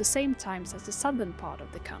populated about the same times as the southern part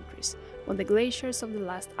of the countries, when the glaciers of the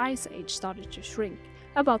last ice age started to shrink,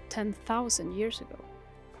 about 10,000 years ago.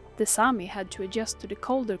 The Sami had to adjust to the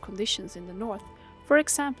colder conditions in the north, for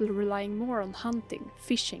example relying more on hunting,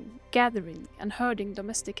 fishing, gathering and herding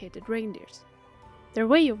domesticated reindeers. Their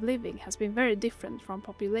way of living has been very different from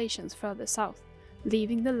populations further south,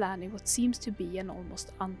 leaving the land in what seems to be an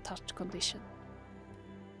almost untouched condition.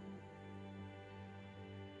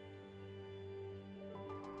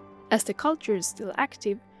 As the culture is still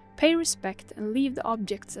active, pay respect and leave the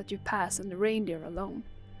objects that you pass and the reindeer alone.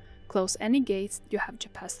 Close any gates you have to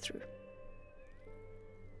pass through.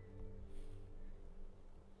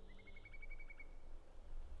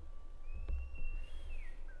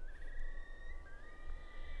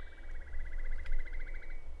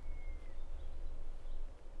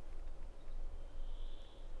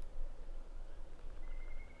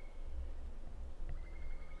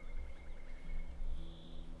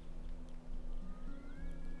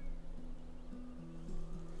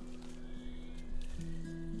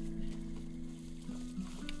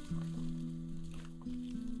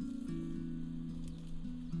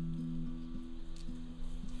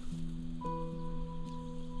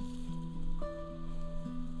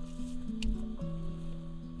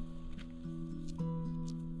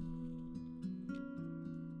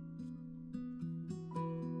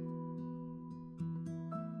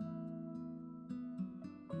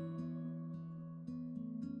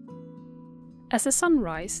 As the sun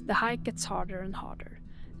rises, the hike gets harder and harder,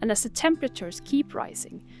 and as the temperatures keep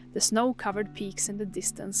rising, the snow-covered peaks in the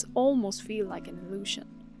distance almost feel like an illusion.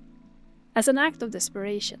 As an act of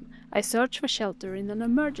desperation, I search for shelter in an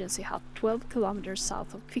emergency hut 12 kilometers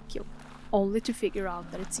south of Kvikjok, only to figure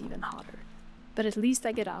out that it's even hotter. But at least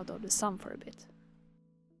I get out of the sun for a bit.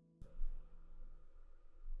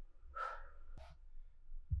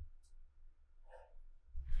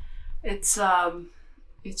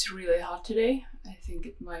 It's really hot today. I think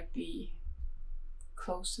it might be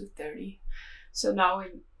close to 30. So now we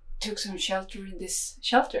took some shelter in this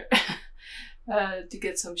shelter to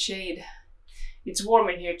get some shade. It's warm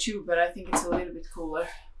in here too, but I think it's a little bit cooler.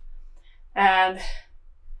 And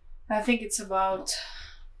I think it's 12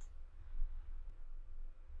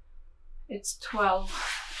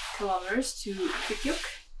 kilometers to Kvikjok,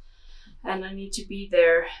 and I need to be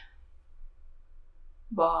there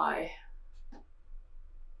by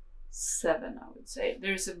 7, I would say.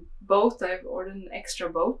 There's a boat. I've ordered an extra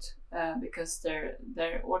boat because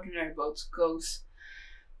their ordinary boat goes,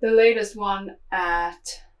 the latest one,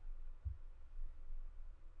 at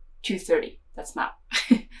 2:30. That's now.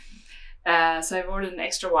 So I've ordered an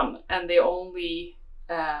extra one, and they only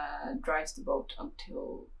drives the boat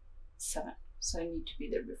until 7. So I need to be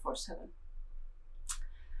there before 7.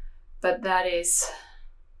 But that is,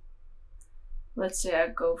 let's say I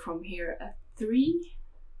go from here at 3.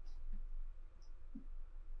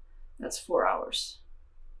 That's 4 hours.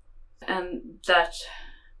 And that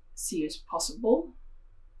seems possible,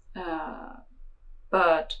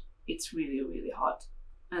 but it's really, really hot.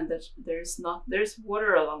 And that there's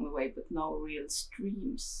water along the way, but no real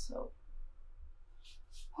streams, so.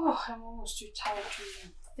 Oh, I'm almost too tired to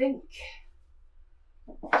even think.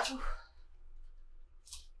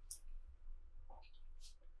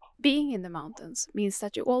 Being in the mountains means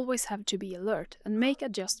that you always have to be alert and make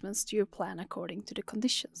adjustments to your plan according to the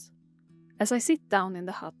conditions. As I sit down in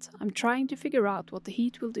the hut, I'm trying to figure out what the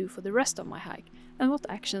heat will do for the rest of my hike and what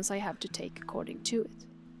actions I have to take according to it.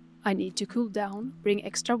 I need to cool down, bring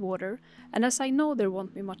extra water, and as I know there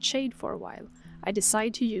won't be much shade for a while, I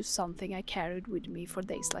decide to use something I carried with me for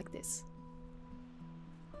days like this.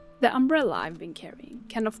 The umbrella I've been carrying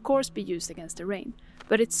can of course be used against the rain,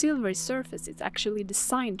 but its silvery surface is actually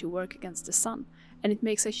designed to work against the sun, and it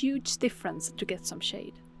makes a huge difference to get some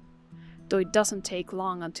shade. Though it doesn't take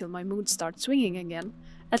long until my mood starts swinging again,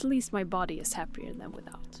 at least my body is happier than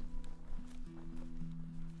without.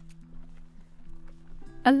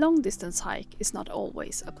 A long-distance hike is not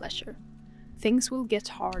always a pleasure. Things will get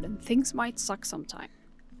hard and things might suck sometime.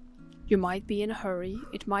 You might be in a hurry,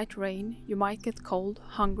 it might rain, you might get cold,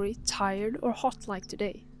 hungry, tired or hot like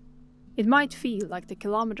today. It might feel like the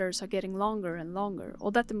kilometers are getting longer and longer,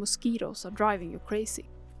 or that the mosquitoes are driving you crazy.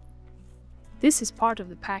 This is part of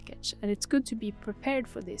the package, and it's good to be prepared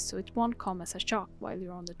for this so it won't come as a shock while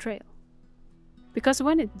you're on the trail. Because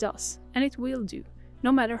when it does, and it will do,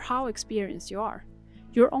 no matter how experienced you are,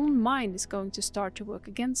 your own mind is going to start to work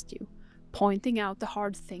against you, pointing out the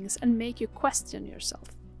hard things and make you question yourself,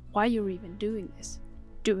 why you're even doing this,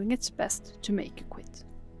 doing its best to make you quit.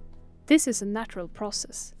 This is a natural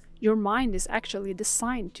process. Your mind is actually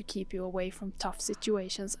designed to keep you away from tough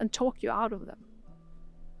situations and talk you out of them.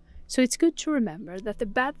 So it's good to remember that the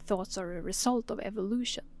bad thoughts are a result of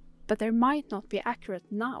evolution, but they might not be accurate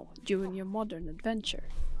now during your modern adventure.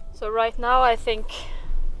 So right now I think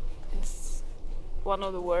it's one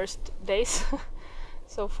of the worst days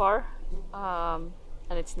so far, and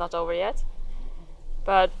it's not over yet.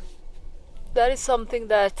 But that is something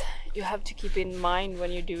that you have to keep in mind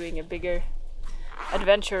when you're doing a bigger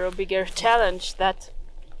adventure or bigger challenge, that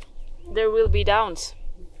there will be downs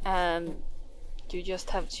and you just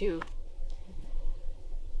have to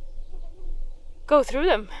go through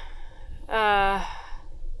them.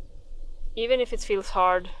 Even if it feels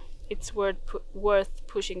hard, it's worth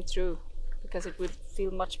pushing through, because it will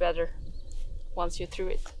feel much better once you're through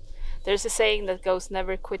it. There's a saying that goes,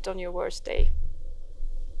 never quit on your worst day.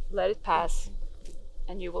 Let it pass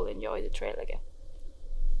and you will enjoy the trail again.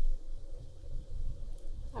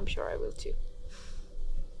 I'm sure I will too.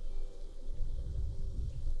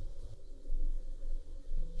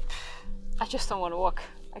 I just don't want to walk.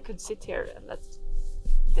 I could sit here and let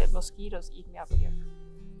the mosquitoes eat me up here.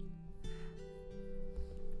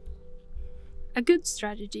 A good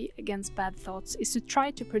strategy against bad thoughts is to try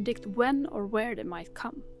to predict when or where they might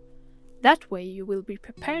come. That way you will be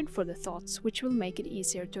prepared for the thoughts, which will make it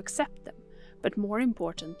easier to accept them, but more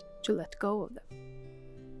important, to let go of them.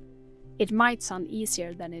 It might sound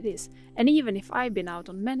easier than it is, and even if I've been out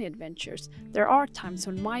on many adventures, there are times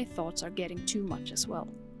when my thoughts are getting too much as well.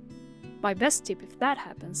 My best tip if that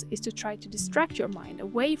happens is to try to distract your mind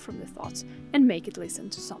away from the thoughts and make it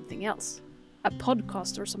listen to something else. A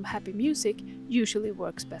podcast or some happy music usually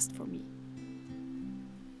works best for me.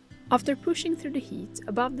 After pushing through the heat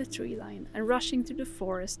above the tree line and rushing through the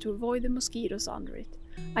forest to avoid the mosquitoes under it,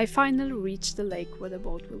 I finally reach the lake where the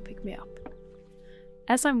boat will pick me up.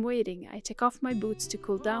 As I'm waiting, I take off my boots to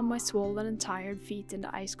cool down my swollen and tired feet in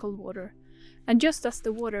the ice-cold water, and just as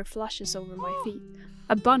the water flushes over my feet,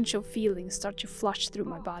 a bunch of feelings start to flush through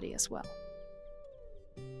my body as well.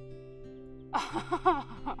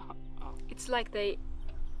 It's like they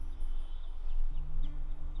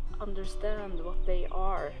understand what they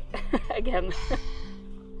are again.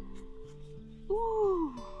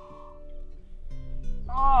 Ooh.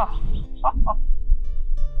 Oh.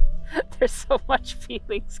 There's so much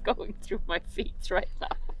feelings going through my feet right now.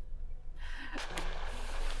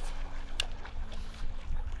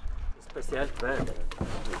 Speciellt väder.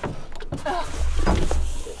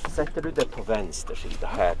 Sätter du det på vänster sida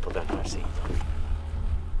här på den här sidan.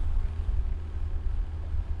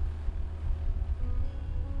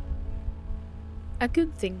 A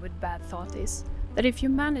good thing with bad thought is that if you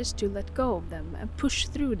manage to let go of them and push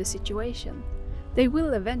through the situation, they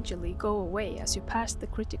will eventually go away as you pass the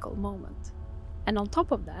critical moment. And on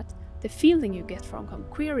top of that, the feeling you get from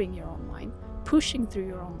conquering your own mind, pushing through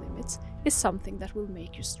your own limits, is something that will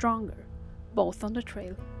make you stronger, both on the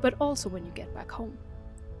trail but also when you get back home.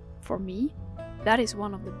 For me, that is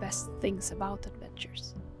one of the best things about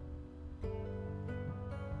adventures.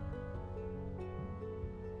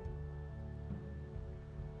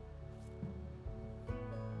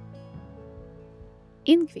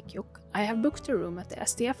 In Kvikkjokk, I have booked a room at the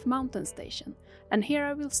SDF mountain station, and here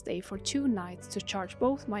I will stay for 2 nights to charge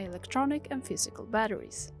both my electronic and physical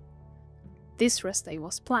batteries. This rest day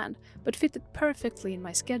was planned, but fitted perfectly in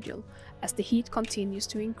my schedule, as the heat continues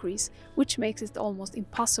to increase, which makes it almost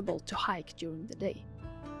impossible to hike during the day.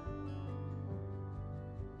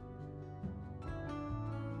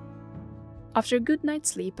 After a good night's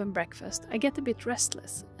sleep and breakfast, I get a bit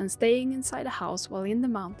restless, and staying inside a house while in the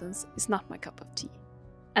mountains is not my cup of tea.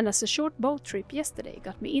 And as a short boat trip yesterday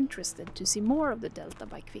got me interested to see more of the delta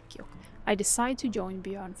by Kvikkjokk, I decide to join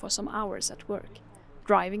Björn for some hours at work,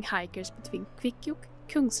 driving hikers between Kvikkjokk,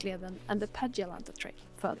 Kungsleden and the Padjelanta trail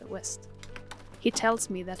further west. He tells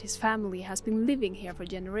me that his family has been living here for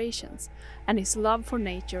generations, and his love for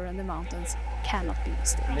nature and the mountains cannot be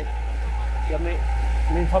mistaken.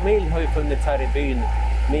 Min familj har ju funnits här i byn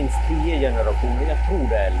minst 10 generationer, jag tror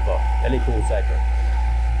det är 11, jag är lite osäker.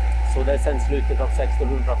 Så det är sedan slutet av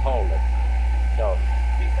 1600-talet. Ja.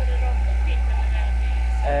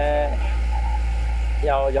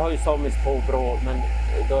 Ja, jag har ju samiskt påbrå, men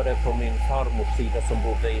då är det från min farmors sida som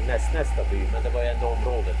bodde i nästa by, men det var ju ändå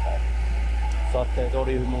området här. Så att då är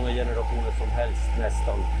det ju hur många generationer som helst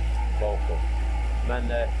nästan bakom. Men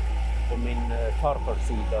på min farfars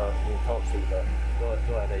sida, min fars sida,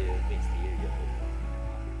 då är det ju minst 10 generationer.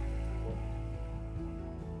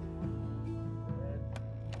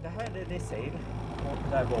 Det här är det ni ser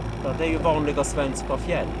där borta, det är ju vanliga svenska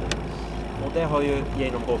fjäll. Och det har ju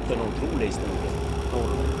genomgått en otrolig historia.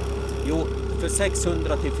 Jo, för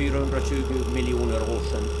 600 till 420 miljoner år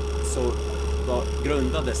sedan så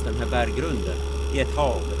grundades den här berggrunden i ett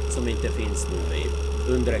hav som inte finns nu mer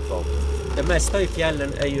under ekvatorn. Det mesta i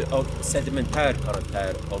fjällen är ju av sedimentär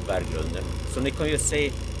karaktär av berggrunden. Så ni kan ju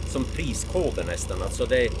se som priskoder nästan. Alltså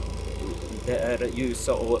det är det är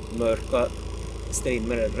ljusa och mörka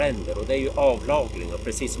strimmor ränder och det är ju avlagringar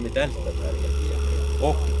precis som i deltabergen.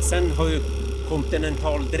 Och sen har ju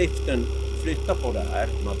kontinentaldriften flyttat på det här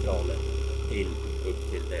materialet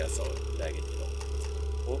upp till det jag sa, läget idag.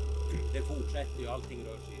 Och det fortsätter ju, allting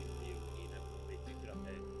rör sig i vi tycker att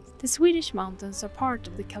det är... The Swedish mountains are part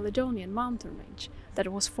of the Caledonian mountain range that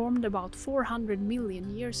was formed about 400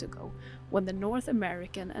 million years ago when the North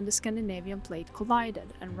American and the Scandinavian plate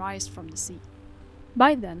collided and rised from the sea.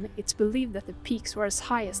 By then, it's believed that the peaks were as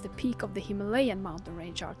high as the peak of the Himalayan mountain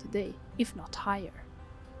range are today, if not higher.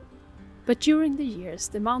 But during the years,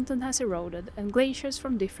 the mountain has eroded and glaciers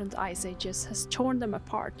from different ice ages has torn them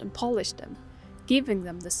apart and polished them, giving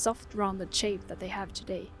them the soft, rounded shape that they have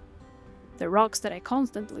today. The rocks that I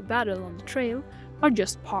constantly battle on the trail are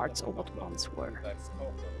just parts of what once were.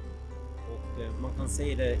 Och man kan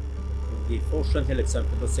se det i forsen till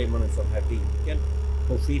exempel, då ser man en sån här vinkel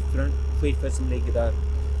på skiffer som ligger där.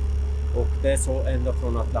 Och det är så ända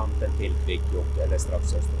från Atlanten till Kvikkjokk eller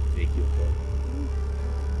strax öster om Kvikkjokk.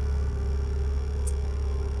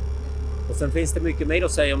 Och sen finns det mycket mer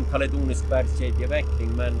att säga om kaledonisk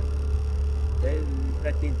bergskedjeväckning, men det är en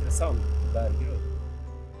rätt intressant berggrund.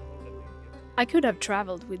 I could have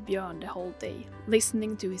traveled with Björn the whole day,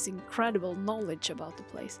 listening to his incredible knowledge about the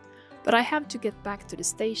place, but I have to get back to the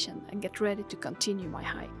station and get ready to continue my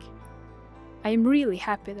hike. I am really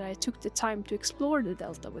happy that I took the time to explore the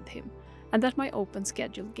delta with him, and that my open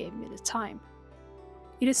schedule gave me the time.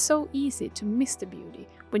 It is so easy to miss the beauty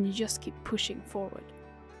when you just keep pushing forward.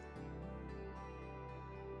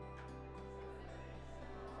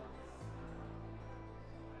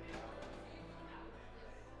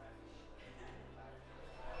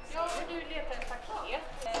 Du letar ett paket.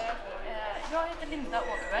 Jag heter Linda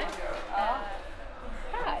Åkerberg.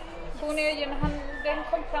 Här. Den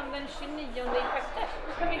kom fram den 29/6.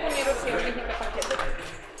 Nu kan vi gå ner och se om vi hittar paketet.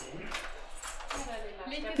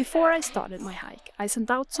 Before I started my hike, I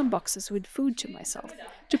sent out some boxes with food to myself,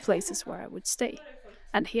 to places where I would stay.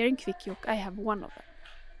 And here in Kvikkjokk I have one of them.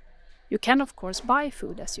 You can of course buy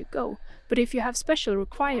food as you go, but if you have special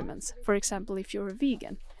requirements, for example if you're a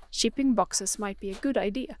vegan, shipping boxes might be a good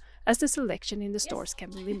idea, as the selection in the stores can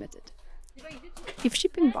be limited. If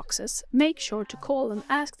shipping boxes, make sure to call and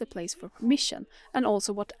ask the place for permission and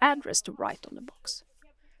also what address to write on the box.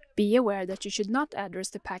 Be aware that you should not address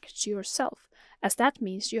the package to yourself, as that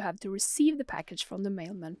means you have to receive the package from the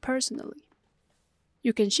mailman personally.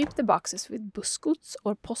 You can ship the boxes with bussgods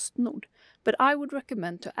or PostNord, but I would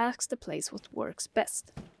recommend to ask the place what works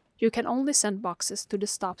best. You can only send boxes to the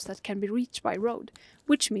stops that can be reached by road,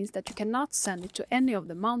 which means that you cannot send it to any of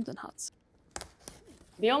the mountain huts.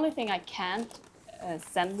 The only thing I can't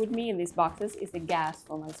send with me in these boxes is the gas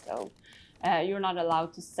for my stove. You're not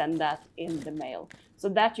allowed to send that in the mail, so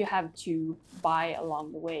that you have to buy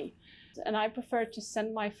along the way. And I prefer to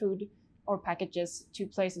send my food or packages to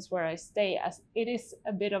places where I stay, as it is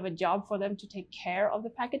a bit of a job for them to take care of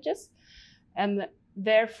the packages. And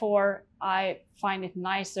therefore, I find it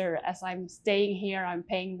nicer as I'm staying here, I'm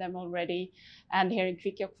paying them already. And here in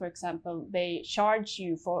Kvikkjokk, for example, they charge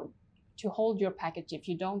you to hold your package if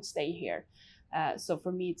you don't stay here. So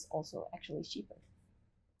for me, it's also actually cheaper.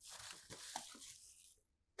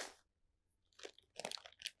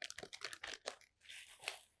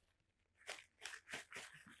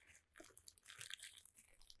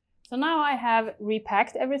 So now I have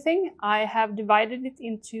repacked everything. I have divided it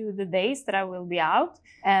into the days that I will be out.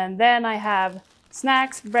 And then I have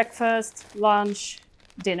snacks, breakfast, lunch,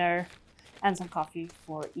 dinner, and some coffee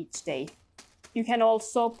for each day. You can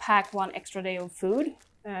also pack one extra day of food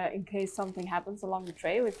in case something happens along the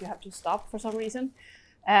trail, if you have to stop for some reason.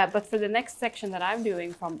 But for the next section that I'm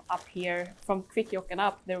doing from up here, from Kvikkjokk and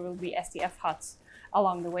up, there will be STF huts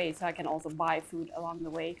along the way. So I can also buy food along the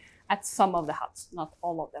way at some of the huts, not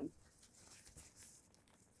all of them.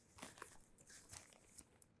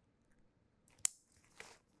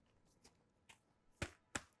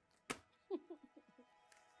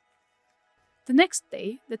 The next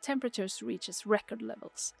day, the temperatures reaches record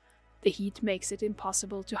levels. The heat makes it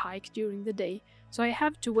impossible to hike during the day, so I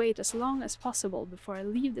have to wait as long as possible before I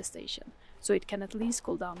leave the station, so it can at least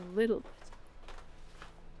cool down a little bit.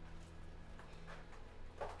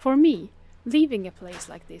 For me, leaving a place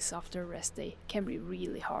like this after a rest day can be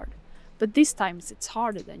really hard, but this time it's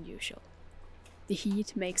harder than usual. The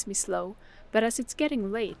heat makes me slow, but as it's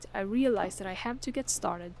getting late, I realize that I have to get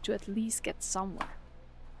started to at least get somewhere.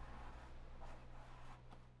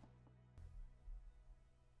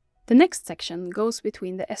 The next section goes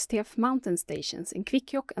between the STF mountain stations in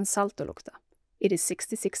Kvikkjokk and Saltolukta. It is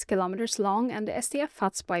 66 kilometers long, and the STF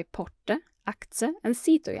huts by Porte, Aktse and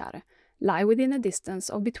Sitojärvi lie within a distance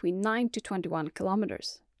of between 9 to 21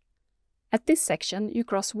 kilometers. At this section, you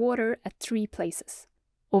cross water at 3 places.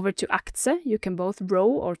 Over to Aktse, you can both row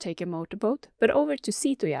or take a motorboat, but over to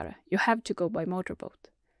Sitojärvi, you have to go by motorboat.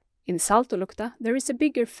 In Saltolukta, there is a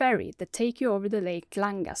bigger ferry that takes you over the lake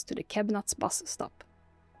Langas to the Kebnats bus stop.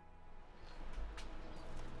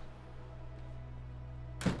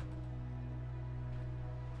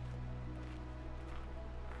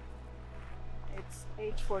 It's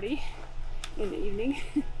 8:40 in the evening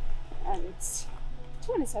and it's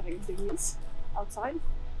 27 degrees outside.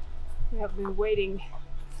 We have been waiting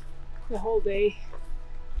the whole day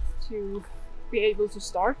to be able to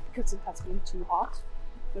start because it has been too hot.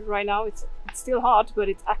 But right now it's still hot, but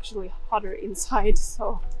it's actually hotter inside,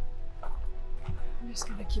 so I'm just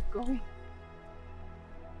gonna keep going.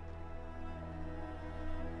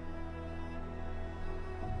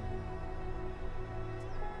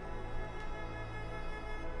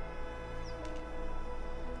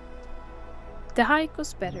 The hike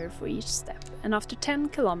was better for each step, and after 10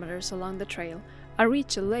 kilometers along the trail, I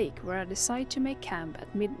reach a lake where I decide to make camp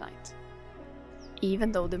at midnight.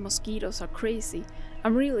 Even though the mosquitoes are crazy,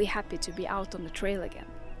 I'm really happy to be out on the trail again.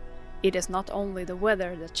 It is not only the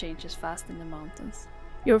weather that changes fast in the mountains,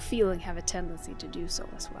 your feeling have a tendency to do so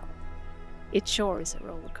as well. It sure is a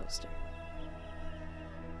roller coaster.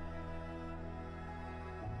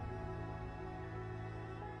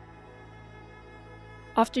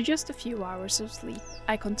 After just a few hours of sleep,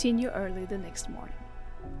 I continue early the next morning.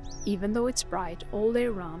 Even though it's bright all day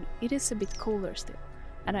round, it is a bit cooler still,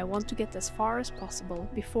 and I want to get as far as possible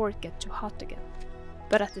before it gets too hot again.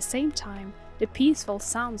 But at the same time, the peaceful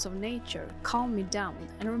sounds of nature calm me down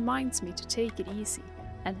and reminds me to take it easy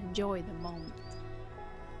and enjoy the moment.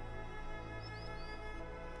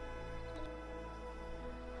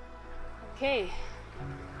 Okay,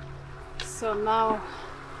 so now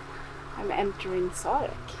I'm entering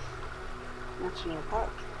Sarek National Park.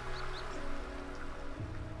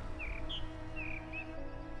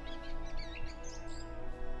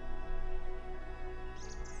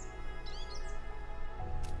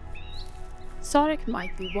 Sarek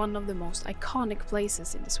might be one of the most iconic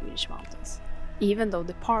places in the Swedish mountains. Even though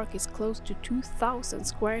the park is close to 2,000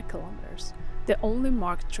 square kilometers, the only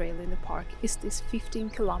marked trail in the park is this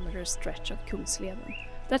 15-kilometer stretch of Kungsleden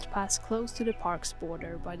that pass close to the park's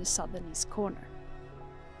border by the southern east corner.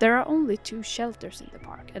 There are only 2 shelters in the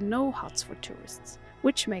park and no huts for tourists,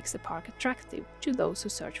 which makes the park attractive to those who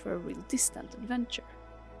search for a real distant adventure.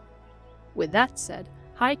 With that said,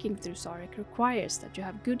 hiking through Sarek requires that you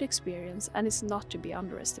have good experience and is not to be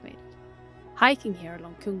underestimated. Hiking here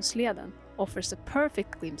along Kungsleden offers a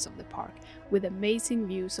perfect glimpse of the park, with amazing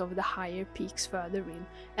views over the higher peaks further in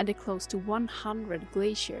and the close to 100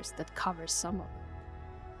 glaciers that cover some of them.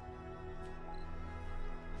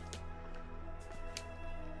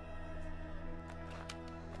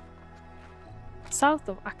 South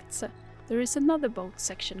of Aktse, there is another boat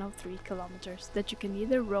section of 3 kilometers that you can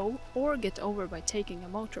either row or get over by taking a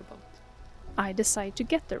motorboat. I decide to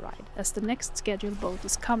get the ride as the next scheduled boat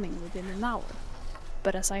is coming within an hour.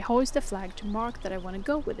 But as I hoist the flag to mark that I want to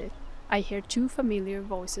go with it, I hear 2 familiar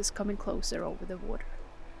voices coming closer over the water.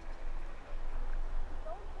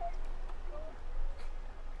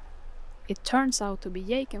 It turns out to be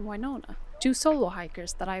Jake and Winona, 2 solo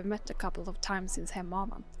hikers that I've met a couple of times since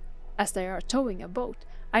Hemavan. As they are towing a boat,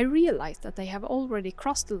 I realize that they have already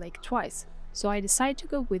crossed the lake twice, so I decide to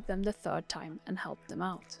go with them the 3rd time and help them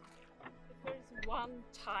out. If there's one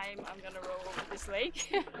time I'm gonna row over this lake,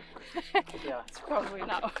 Yeah. it's probably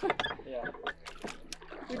now. Yeah.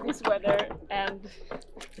 With this weather and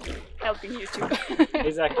helping you too.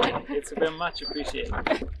 Exactly. It's very much appreciated.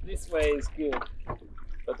 This way is good,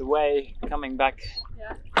 but the way coming back.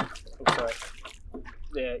 Yeah. Oh, sorry.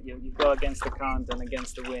 Yeah, you go against the current and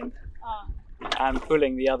against the wind. Ah. I'm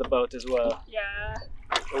pulling the other boat as well. Yeah.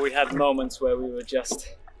 But we had moments where we were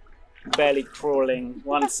just barely crawling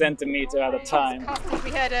 1 centimeter at a time. If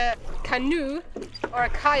we had a canoe or a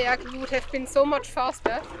kayak, we would have been so much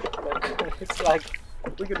faster. But it's like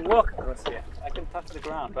we could walk across here. I can touch the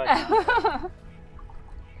ground right now.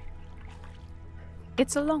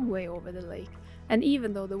 It's a long way over the lake, and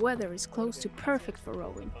even though the weather is close to perfect for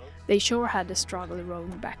rowing, they sure had a struggle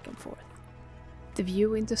rowing back and forth. The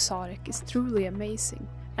view into Sarek is truly amazing,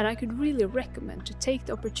 and I could really recommend to take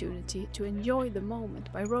the opportunity to enjoy the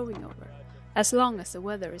moment by rowing over, as long as the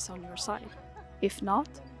weather is on your side. If not,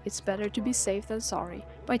 it's better to be safe than sorry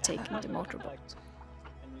by taking the motorboat.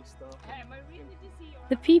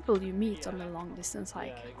 The people you meet on a long distance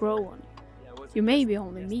hike grow on you. You maybe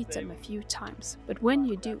only meet them a few times, but when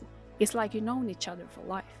you do, it's like you've known each other for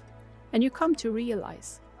life. And you come to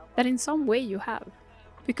realize that in some way you have,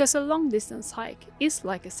 because a long-distance hike is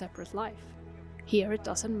like a separate life. Here it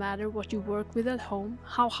doesn't matter what you work with at home,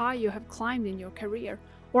 how high you have climbed in your career,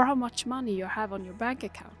 or how much money you have on your bank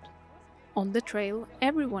account. On the trail,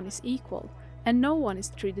 everyone is equal, and no one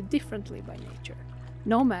is treated differently by nature,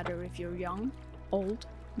 no matter if you're young, old,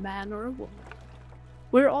 man or a woman.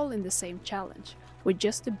 We're all in the same challenge, with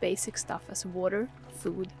just the basic stuff as water,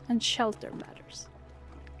 food and shelter matters.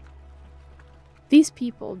 These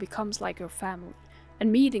people becomes like your family,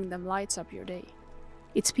 and meeting them lights up your day.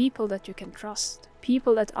 It's people that you can trust,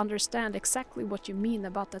 people that understand exactly what you mean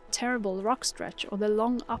about that terrible rock stretch or the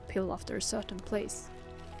long uphill after a certain place.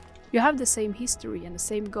 You have the same history and the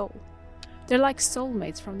same goal. They're like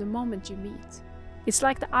soulmates from the moment you meet. It's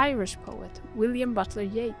like the Irish poet William Butler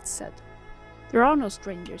Yeats said, "There are no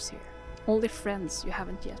strangers here, only friends you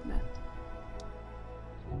haven't yet met."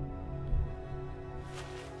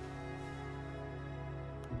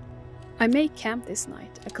 I make camp this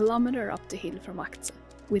night a kilometer up the hill from Akce,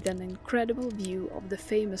 with an incredible view of the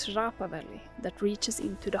famous Rapa Valley that reaches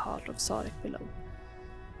into the heart of Sarek below.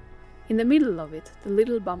 In the middle of it, the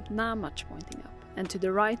little bump Namach pointing up, and to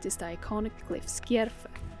the right is the iconic cliff Skierfe,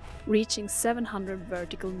 reaching 700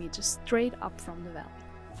 vertical meters straight up from the valley.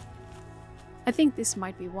 I think this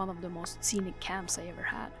might be one of the most scenic camps I ever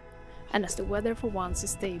had, and as the weather for once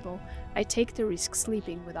is stable, I take the risk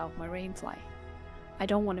sleeping without my rainfly. I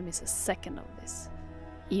don't want to miss a second of this,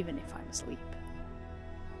 even if I'm asleep.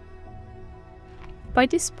 By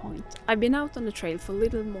this point, I've been out on the trail for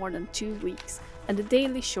little more than 2 weeks, and the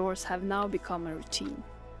daily chores have now become a routine,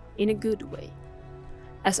 in a good way.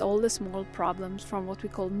 As all the small problems from what we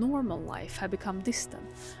call normal life have become distant,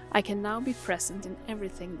 I can now be present in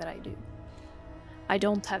everything that I do. I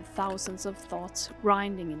don't have thousands of thoughts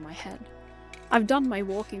grinding in my head. I've done my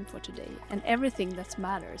walking for today, and everything that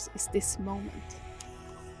matters is this moment.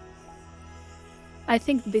 I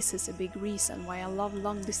think this is a big reason why I love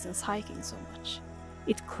long-distance hiking so much.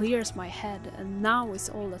 It clears my head, and now is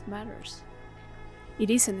all that matters. It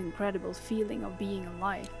is an incredible feeling of being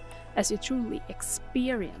alive, as you truly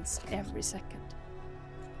experience every second.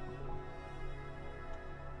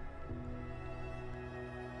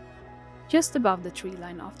 Just above the tree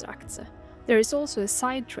line after Akce, there is also a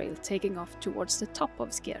side trail taking off towards the top of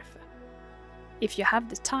Skierfe. If you have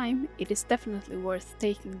the time, it is definitely worth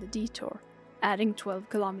taking the detour, adding 12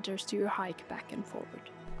 kilometers to your hike back and forward.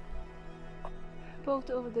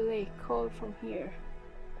 Boat over the lake, call from here.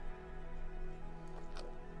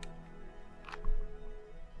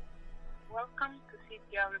 Welcome to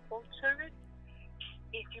Sitjare boat service.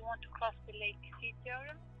 If you want to cross the lake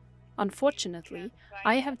Sitjare. Unfortunately,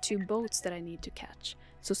 I have 2 boats that I need to catch,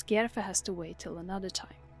 so Skierfe has to wait till another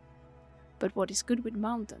time. But what is good with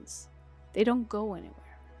mountains? They don't go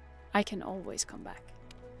anywhere. I can always come back.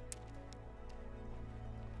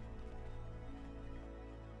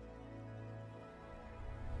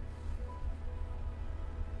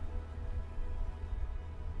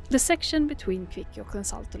 The section between Kvikkjokk and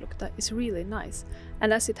Saltolukta is really nice,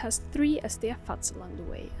 and as it has 3 SDF huts along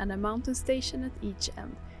the way and a mountain station at each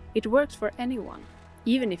end, it works for anyone,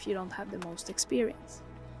 even if you don't have the most experience.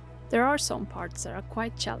 There are some parts that are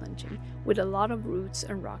quite challenging, with a lot of roots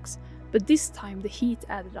and rocks, but this time the heat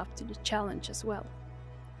added up to the challenge as well.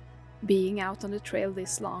 Being out on the trail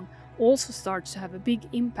this long also starts to have a big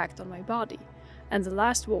impact on my body, and the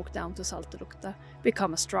last walk down to Saltolukta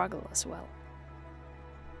became a struggle as well.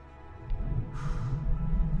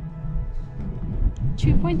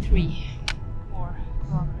 2.3 more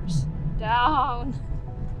kilometers down.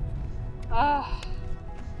 Ah.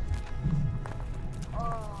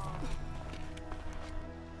 Oh.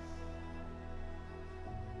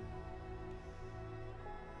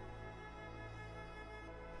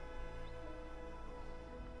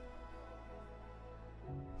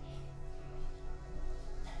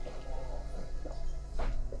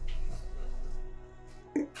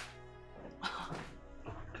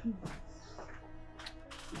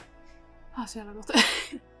 Så jävla gott.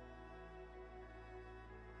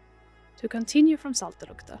 To continue from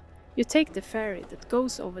Saltolukta, you take the ferry that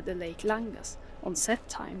goes over the lake Langas on set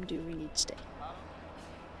time during each day.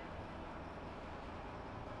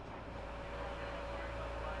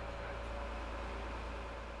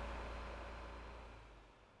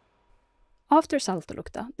 After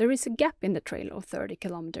Saltolukta, there is a gap in the trail of 30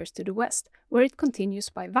 kilometers to the west, where it continues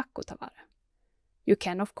by Vakkotavare. You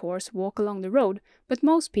can of course walk along the road, but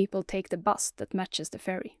most people take the bus that matches the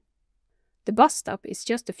ferry. The bus stop is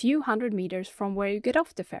just a few hundred meters from where you get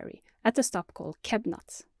off the ferry, at a stop called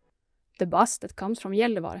Kebnats. The bus that comes from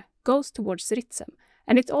Gällivare goes towards Ritsem,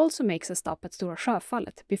 and it also makes a stop at Stora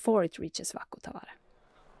Sjöfallet before it reaches Vakkotavare.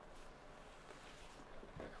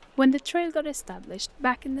 When the trail got established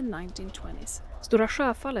back in the 1920s, Stora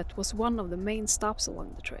Sjöfallet was one of the main stops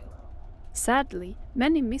along the trail. Sadly,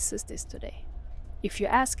 many misses this today. If you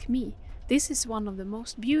ask me, this is one of the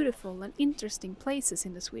most beautiful and interesting places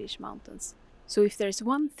in the Swedish mountains. So if there's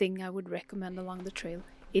one thing I would recommend along the trail,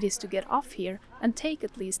 it is to get off here and take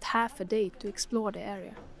at least half a day to explore the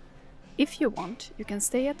area. If you want, you can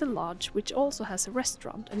stay at the lodge, which also has a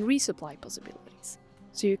restaurant and resupply possibilities.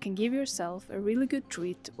 So you can give yourself a really good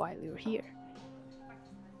treat while you're here.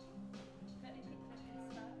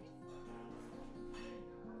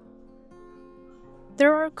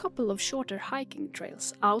 There are a couple of shorter hiking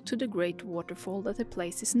trails out to the great waterfall that the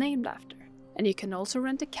place is named after, and you can also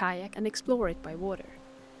rent a kayak and explore it by water.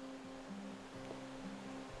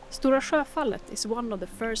 Stora Sjöfallet is one of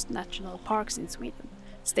the first national parks in Sweden,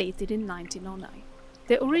 stated in 1909.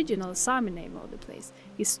 The original Sami name of the place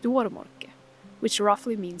is Stormorke, which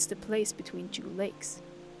roughly means the place between two lakes.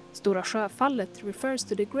 Stora Sjöfallet refers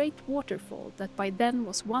to the great waterfall that by then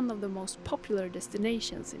was one of the most popular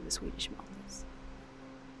destinations in the Swedish mountains.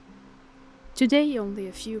 Today only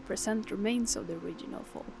a few % remains of the original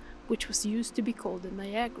fall, which was used to be called the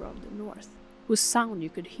Niagara of the North, whose sound you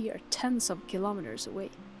could hear tens of kilometers away.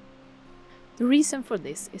 The reason for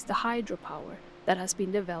this is the hydropower that has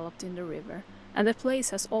been developed in the river, and the place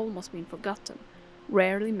has almost been forgotten,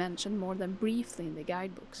 rarely mentioned more than briefly in the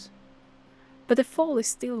guidebooks. But the fall is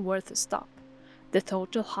still worth a stop. The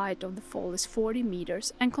total height of the fall is 40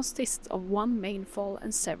 meters and consists of one main fall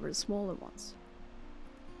and several smaller ones.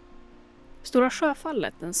 Stora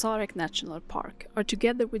Sjöfallet and Sarek National Park are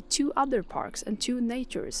together with 2 other parks and 2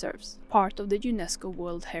 nature reserves, part of the UNESCO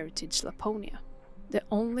World Heritage Laponia, the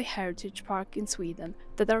only heritage park in Sweden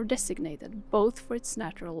that are designated both for its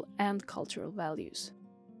natural and cultural values.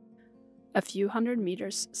 A few hundred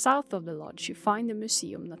meters south of the lodge you find the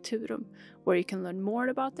Museum Naturum, where you can learn more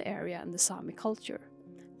about the area and the Sami culture.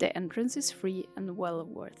 The entrance is free and well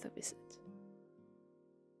worth a visit.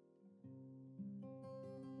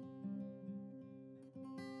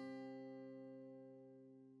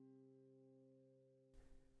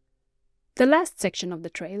 The last section of the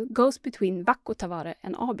trail goes between Vakkotavare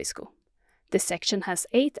and Abisko. The section has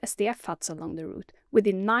 8 SDF huts along the route,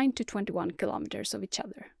 within 9 to 21 kilometers of each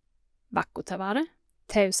other. Vakkotavare,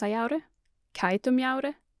 Teusajaure,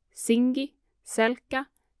 Kaitumjaure, Singi, Selka,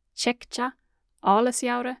 Tjekcha,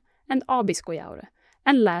 Alesjaure and Abiskojaure,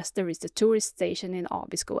 and last there is the tourist station in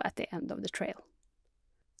Abisko at the end of the trail.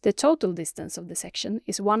 The total distance of the section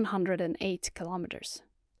is 108 kilometers.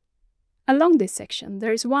 Along this section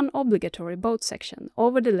there is one obligatory boat section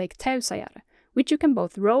over the lake Teusajaure, which you can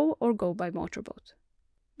both row or go by motorboat.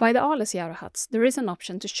 By the Alesjaure huts there is an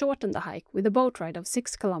option to shorten the hike with a boat ride of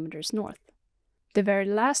 6 kilometers north. The very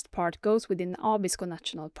last part goes within Abisko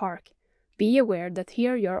National Park. Be aware that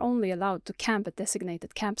here you are only allowed to camp at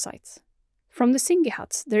designated campsites. From the Singi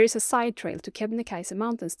huts there is a side trail to Kebnekaise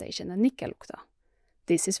mountain station and Nikkaluokta.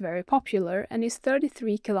 This is very popular and is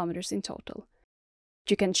 33 kilometers in total.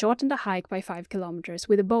 You can shorten the hike by 5 kilometers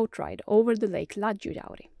with a boat ride over the lake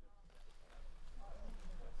Ladjujauri.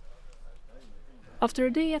 After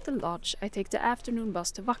a day at the lodge, I take the afternoon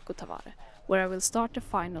bus to Vakkotavare, where I will start the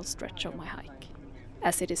final stretch of my hike.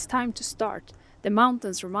 As it is time to start, the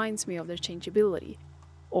mountains reminds me of their changeability.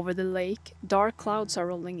 Over the lake, dark clouds are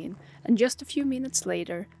rolling in, and just a few minutes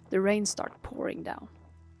later, the rain starts pouring down.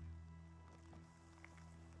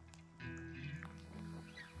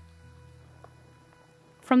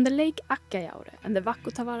 From the lake Akkajaure and the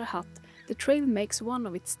Vakkotavare hut, the trail makes one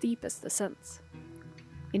of its steepest ascents.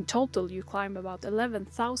 In total you climb about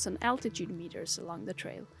 11,000 altitude meters along the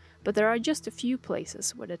trail, but there are just a few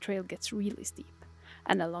places where the trail gets really steep,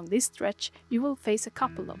 and along this stretch you will face a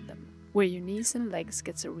couple of them, where your knees and legs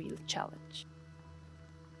gets a real challenge.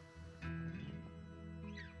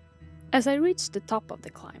 As I reach the top of the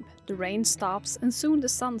climb, the rain stops and soon the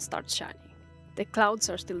sun starts shining. The clouds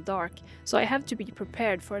are still dark, so I have to be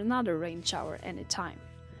prepared for another rain shower any time.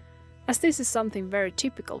 As this is something very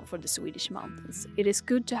typical for the Swedish mountains, it is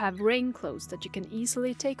good to have rain clothes that you can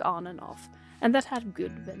easily take on and off, and that have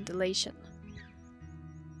good ventilation.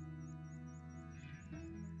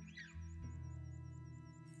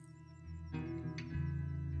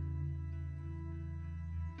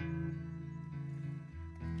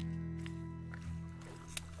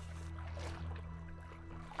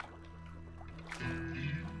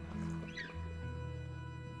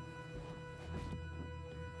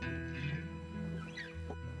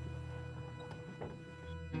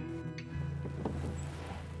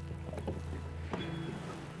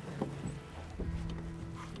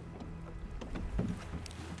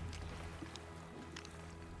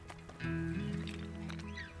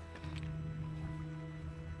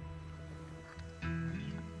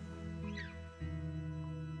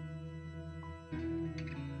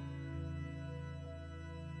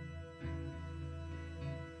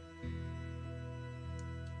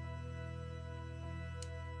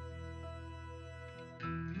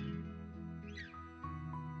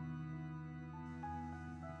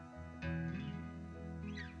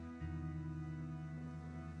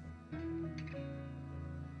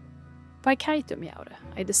 By Kaitumjaure,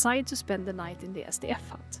 I decide to spend the night in the SDF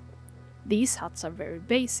hut. These huts are very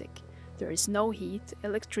basic. There is no heat,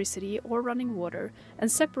 electricity or running water,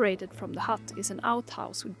 and separated from the hut is an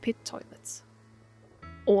outhouse with pit toilets.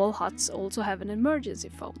 All huts also have an emergency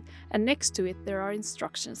phone, and next to it there are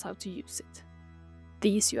instructions how to use it.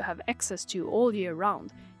 These you have access to all year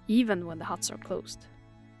round, even when the huts are closed.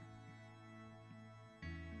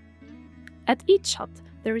 At each hut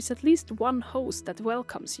there is at least one host that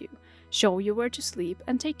welcomes you, show you where to sleep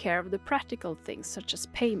and take care of the practical things such as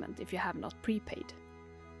payment if you have not prepaid.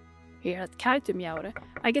 Here at Kaitumjaure,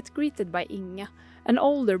 I get greeted by Inga, an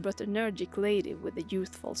older but energetic lady with a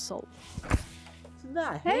youthful soul.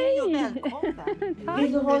 Sådär, hej och välkommen!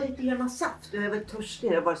 Vill du ha lite grann saft? Du är väl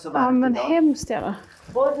törstig, det var så varmt Ja, men idag. hemskt gärna.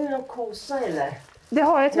 Var det någon kosa eller? Det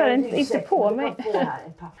har jag tyvärr inte på mig.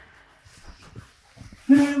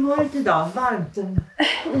 Hur har det varit idag? Varmt?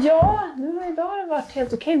 Ja, idag har det varit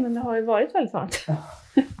helt okej, men det har ju varit väldigt varmt.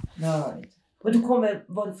 Ja. Och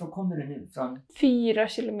varifrån kommer du nu från? 4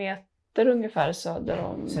 kilometer ungefär söder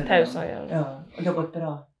om Täysöja. Ja, och det har gått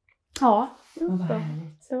bra? Ja,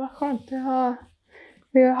 det var skönt.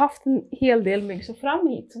 Vi har haft en hel del mygg, så fram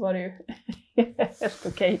hit så var det ju helt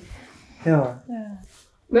okej. Ja.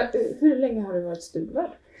 Men hur länge har du varit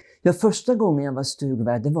stugvärd? Ja, första gången jag var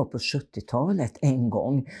stugvärd, det var på 70-talet en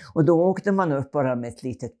gång. Och då åkte man upp bara med ett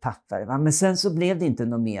litet papper. Va? Men sen så blev det inte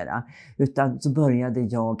något mera. Utan så började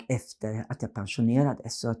jag efter att jag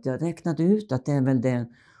pensionerades. Så att jag räknade ut att det är väl det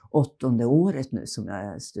 8:e året nu som jag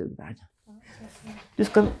är stugvärd. Du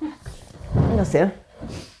ska... Jag ser.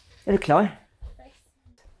 Är du klar?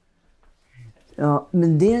 Ja,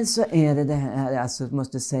 men dels så är det här, alltså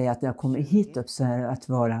måste säga att jag kommer hit upp så här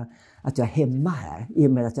att jag är hemma här, i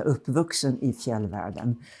och med att jag är uppvuxen i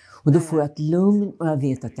fjällvärlden. Och då får jag ett lugn och jag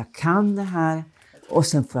vet att jag kan det här. Och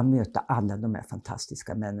sen får jag möta alla de här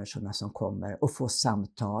fantastiska människorna som kommer och få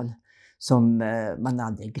samtal som man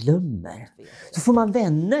aldrig glömmer. Så får man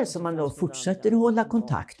vänner som man då fortsätter att hålla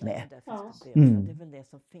kontakt med.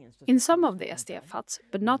 In some of the SDF huts,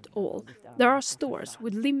 but not all, there are stores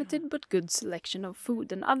with limited but good selection of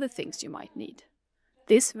food and other things you might need.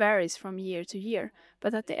 This varies from year to year,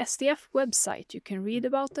 but at the SDF website you can read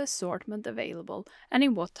about the assortment available and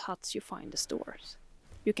in what huts you find the stores.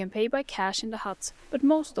 You can pay by cash in the huts, but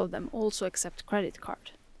most of them also accept credit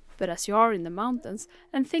card. But as you are in the mountains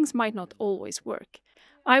and things might not always work,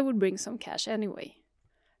 I would bring some cash anyway.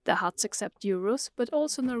 The huts accept euros, but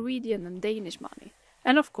also Norwegian and Danish money,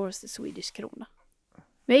 and of course the Swedish krona.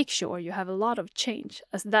 Make sure you have a lot of change,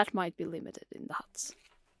 as that might be limited in the huts.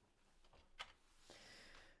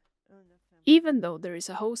 Even though there is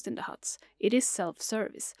a host in the huts, it is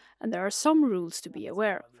self-service, and there are some rules to be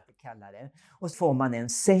aware of. Och så får man en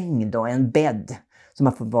säng då, en bädd som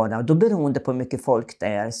man får vara. Och då beroende på hur mycket folk det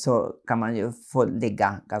är så kan man ju få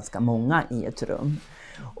ligga ganska många i ett rum.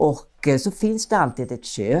 Och så finns det alltid ett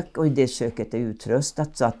kök och i det köket är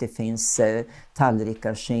utrustat så att det finns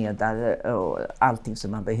tallrikar, skedar och allting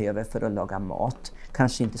som man behöver för att laga mat.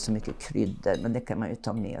 Kanske inte så mycket kryddor, men det kan man ju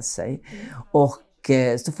ta med sig. Och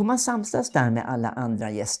så får man samsas där med alla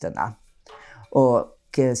andra gästerna och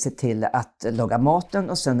se till att laga maten,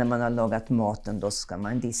 och sen när man har lagat maten då ska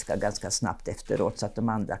man diska ganska snabbt efteråt så att de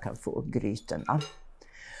andra kan få grytorna.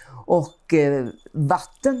 Och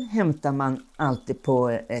vatten hämtar man alltid på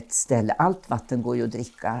ett ställe. Allt vatten går ju att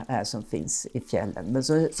dricka här som finns i fjällen, men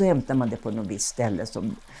så hämtar man det på något visst ställe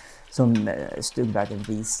som stugvärden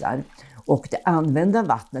visar. Och det använda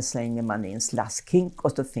vattnet slänger man i en slaskhink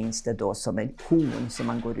och så finns det då som en kon som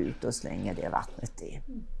man går ut och slänger det vattnet i.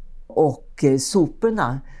 Och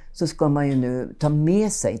soporna så ska man ju nu ta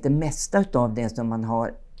med sig det mesta av det som man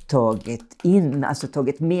har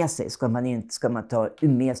tagit med sig ska man ta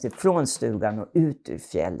med sig från stugan och ut ur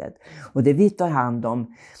fjället. Och det vi tar hand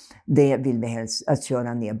om, det vill vi helst att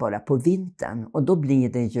köra ner bara på vintern. Och då blir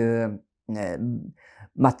det ju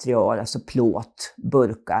material, alltså plåt,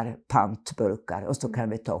 burkar, pantburkar, och så kan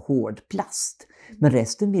vi ta hård plast. Men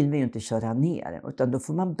resten vill vi ju inte köra ner, utan då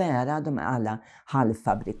får man bära de alla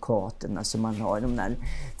halvfabrikaterna som man har, de där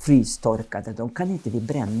frystorkade, de kan inte vi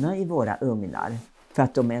bränna i våra ugnar. För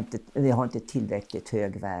att vi har inte tillräckligt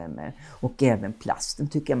hög värme. Och även plasten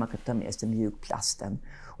tycker jag man kan ta med sig, mjukplasten.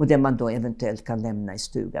 Och det man då eventuellt kan lämna i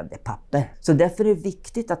stugan, det är papper. Så därför är det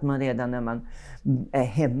viktigt att man redan när man är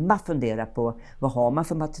hemma funderar på vad har man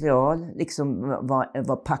för material, liksom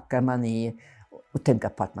vad packar man i, och tänka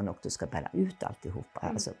på att man också ska bära ut alltihopa,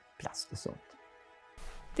 alltså plast och sånt.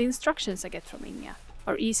 The instructions I get from Inga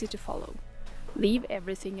are easy to follow. Leave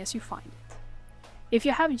everything as you find it. If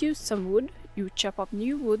you have used some wood, you chop up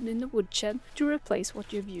new wood in the woodshed to replace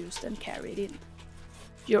what you've used and carry it in.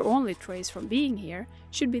 Your only trace from being here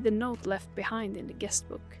should be the note left behind in the guest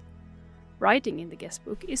book. Writing in the guest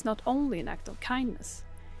book is not only an act of kindness,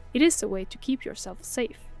 it is a way to keep yourself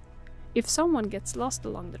safe. If someone gets lost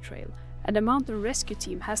along the trail and a mountain rescue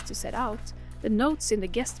team has to set out, the notes in the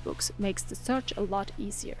guest books makes the search a lot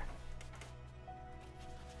easier.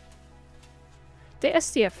 The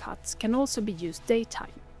STF huts can also be used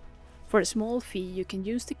daytime. For a small fee you can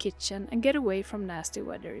use the kitchen and get away from nasty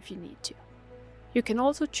weather if you need to. You can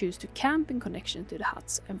also choose to camp in connection to the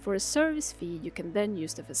huts, and for a service fee you can then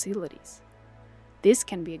use the facilities. This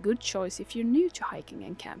can be a good choice if you're new to hiking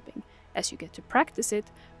and camping, as you get to practice it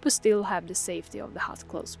but still have the safety of the hut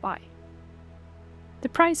close by. The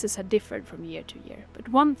prices have differed from year to year, but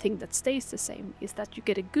one thing that stays the same is that you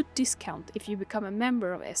get a good discount if you become a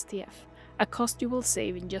member of STF, a cost you will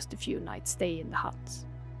save in just a few nights' stay in the huts.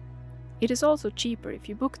 It is also cheaper if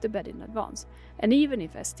you book the bed in advance, and even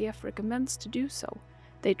if STF recommends to do so,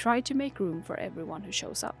 they try to make room for everyone who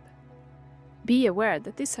shows up. Be aware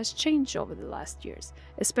that this has changed over the last years,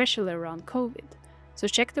 especially around COVID, so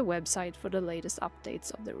check the website for the latest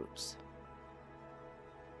updates of the rules.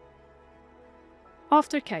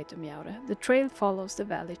 After Kaitomjaure, the trail follows the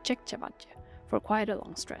valley Tjektjavadje for quite a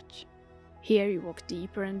long stretch. Here you walk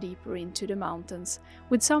deeper and deeper into the mountains,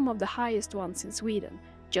 with some of the highest ones in Sweden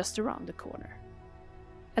just around the corner.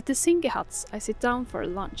 At the Singe huts I sit down for a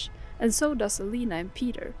lunch, and so does Alina and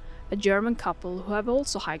Peter, a German couple who have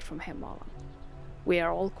also hiked from Hemavan. We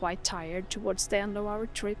are all quite tired towards the end of our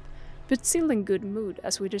trip, but still in good mood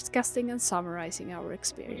as we're discussing and summarizing our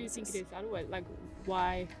experiences. What do you think it is, otherwise?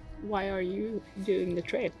 Like, why are you doing the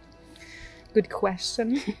trail? Good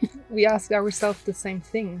question. We ask ourselves the same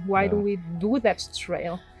thing. Why do we do that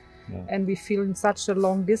trail? Yeah. And we feel in such a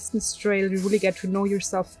long distance trail, you really get to know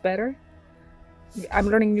yourself better. I'm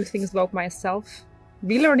learning new things about myself.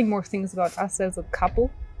 We're learning more things about us as a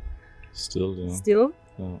couple. Still.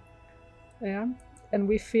 Yeah. And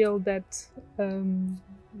we feel that,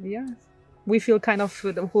 we feel kind of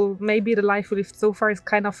the whole, maybe the life we lived so far is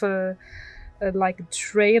kind of like a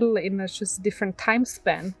trail in a just different time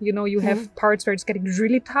span. You know, you have parts where it's getting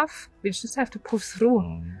really tough. We just have to push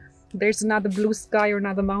through. There's another blue sky or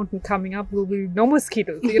another mountain coming up, will be no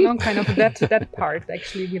mosquitoes, you know, kind of that part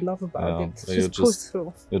actually we love about it. So just push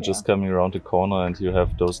through. You're just coming around the corner and you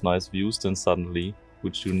have those nice views then suddenly,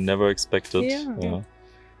 which you never expected.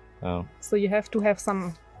 So you have to have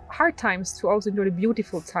some hard times to also enjoy the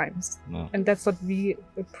beautiful times. And that's what we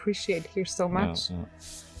appreciate here so much.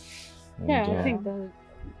 I think that's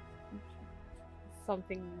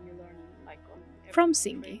something you learn like on From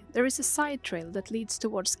Singi, there is a side trail that leads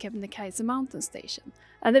towards Kebnekaise mountain station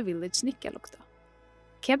and the village Nikkaluokta.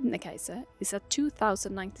 Kebnekaise is at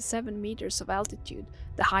 2,097 meters of altitude,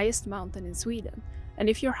 the highest mountain in Sweden, and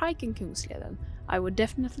if you're hiking Kungsleden, I would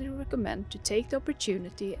definitely recommend to take the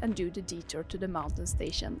opportunity and do the detour to the mountain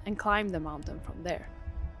station and climb the mountain from there.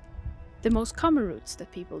 The most common routes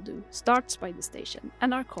that people do starts by the station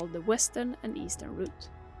and are called the Western and Eastern route.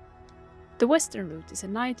 The Western route is a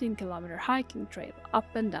 19-kilometer hiking trail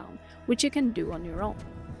up and down, which you can do on your own,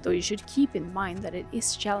 though you should keep in mind that it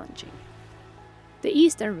is challenging. The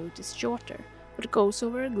Eastern route is shorter, but goes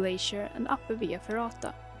over a glacier and up a via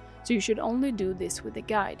ferrata, so you should only do this with a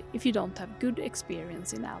guide if you don't have good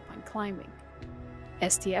experience in alpine climbing.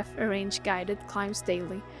 STF arrange guided climbs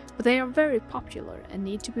daily, but they are very popular and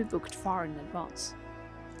need to be booked far in advance.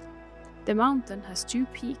 The mountain has 2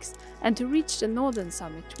 peaks, and to reach the northern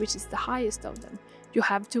summit, which is the highest of them, you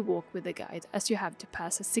have to walk with a guide as you have to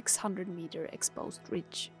pass a 600-meter exposed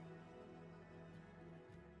ridge.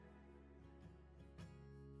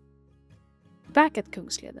 Back at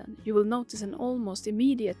Kungsleden, you will notice an almost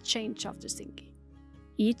immediate change after Singi.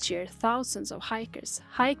 Each year, thousands of hikers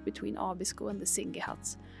hike between Abisko and the Singi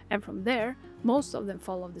huts, and from there, most of them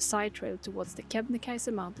follow the side trail towards the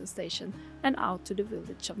Kebnekaise mountain station and out to the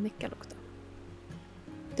village of Nikkaluokta.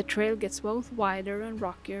 The trail gets both wider and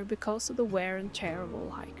rockier because of the wear and tear of all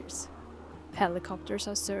hikers. Helicopters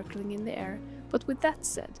are circling in the air, but with that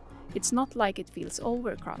said, it's not like it feels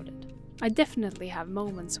overcrowded. I definitely have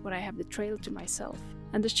moments when I have the trail to myself,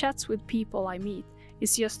 and the chats with people I meet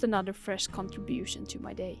is just another fresh contribution to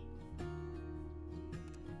my day.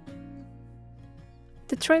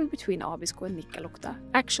 The trail between Abisko and Nikkaluokta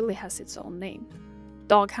actually has its own name,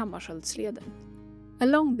 Dag Hammarskjöldsleden.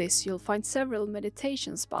 Along this you'll find several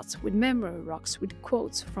meditation spots with memory rocks with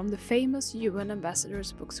quotes from the famous UN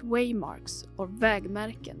ambassador's books Waymarks or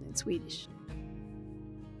Vägmärken in Swedish.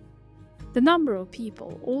 The number of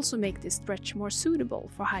people also make this stretch more suitable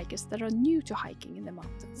for hikers that are new to hiking in the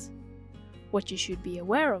mountains. What you should be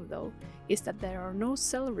aware of though is that there are no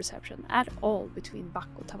cell reception at all between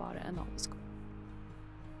Backotavare and Abisko.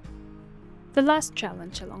 The last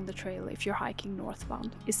challenge along the trail if you're hiking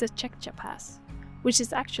northbound is the Chekcha Pass, which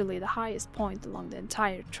is actually the highest point along the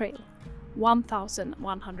entire trail,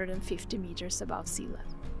 1,150 meters above sea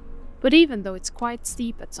level. But even though it's quite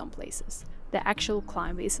steep at some places, the actual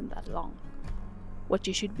climb isn't that long. What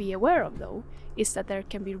you should be aware of though is that there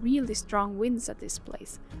can be really strong winds at this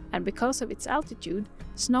place, and because of its altitude,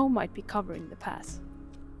 snow might be covering the pass.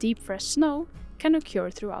 Deep fresh snow can occur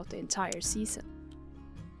throughout the entire season.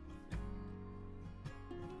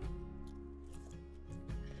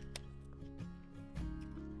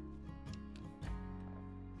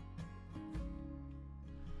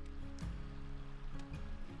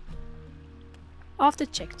 After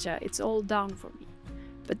Chekcha, it's all down for me,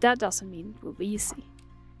 but that doesn't mean it will be easy.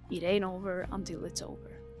 It ain't over until it's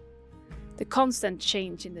over. The constant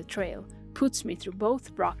change in the trail puts me through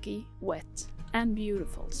both rocky, wet, and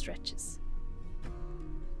beautiful stretches.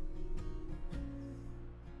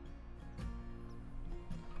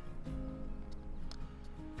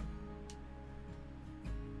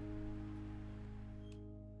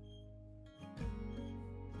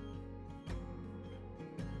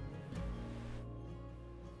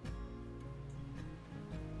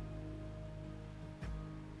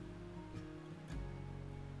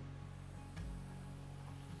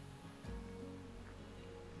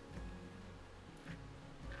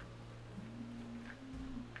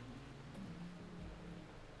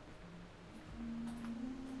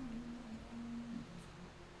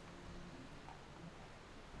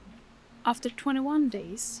 After 21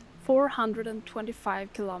 days,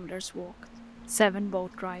 425 kilometers walked, 7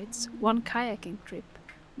 boat rides, 1 kayaking trip,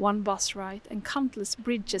 1 bus ride and countless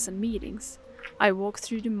bridges and meetings, I walked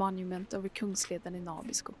through the monument over Kungsleden in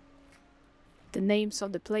Abisko. The names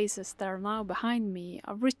of the places that are now behind me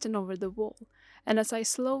are written over the wall, and as I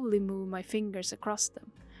slowly move my fingers across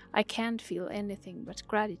them, I can't feel anything but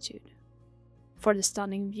gratitude. For the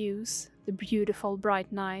stunning views, the beautiful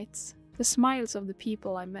bright nights, the smiles of the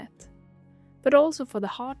people I met. But also for the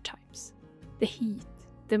hard times, the heat,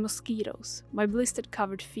 the mosquitoes, my blistered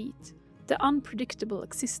covered feet, the unpredictable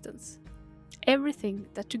existence. Everything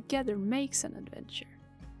that together makes an adventure.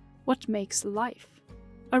 What makes life?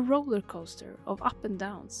 A roller coaster of up and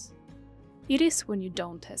downs. It is when you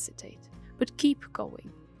don't hesitate, but keep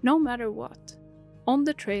going, no matter what, on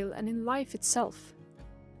the trail and in life itself.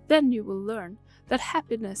 Then you will learn that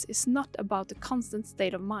happiness is not about a constant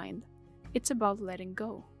state of mind, it's about letting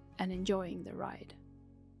go and enjoying the ride.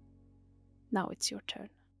 Now it's your turn.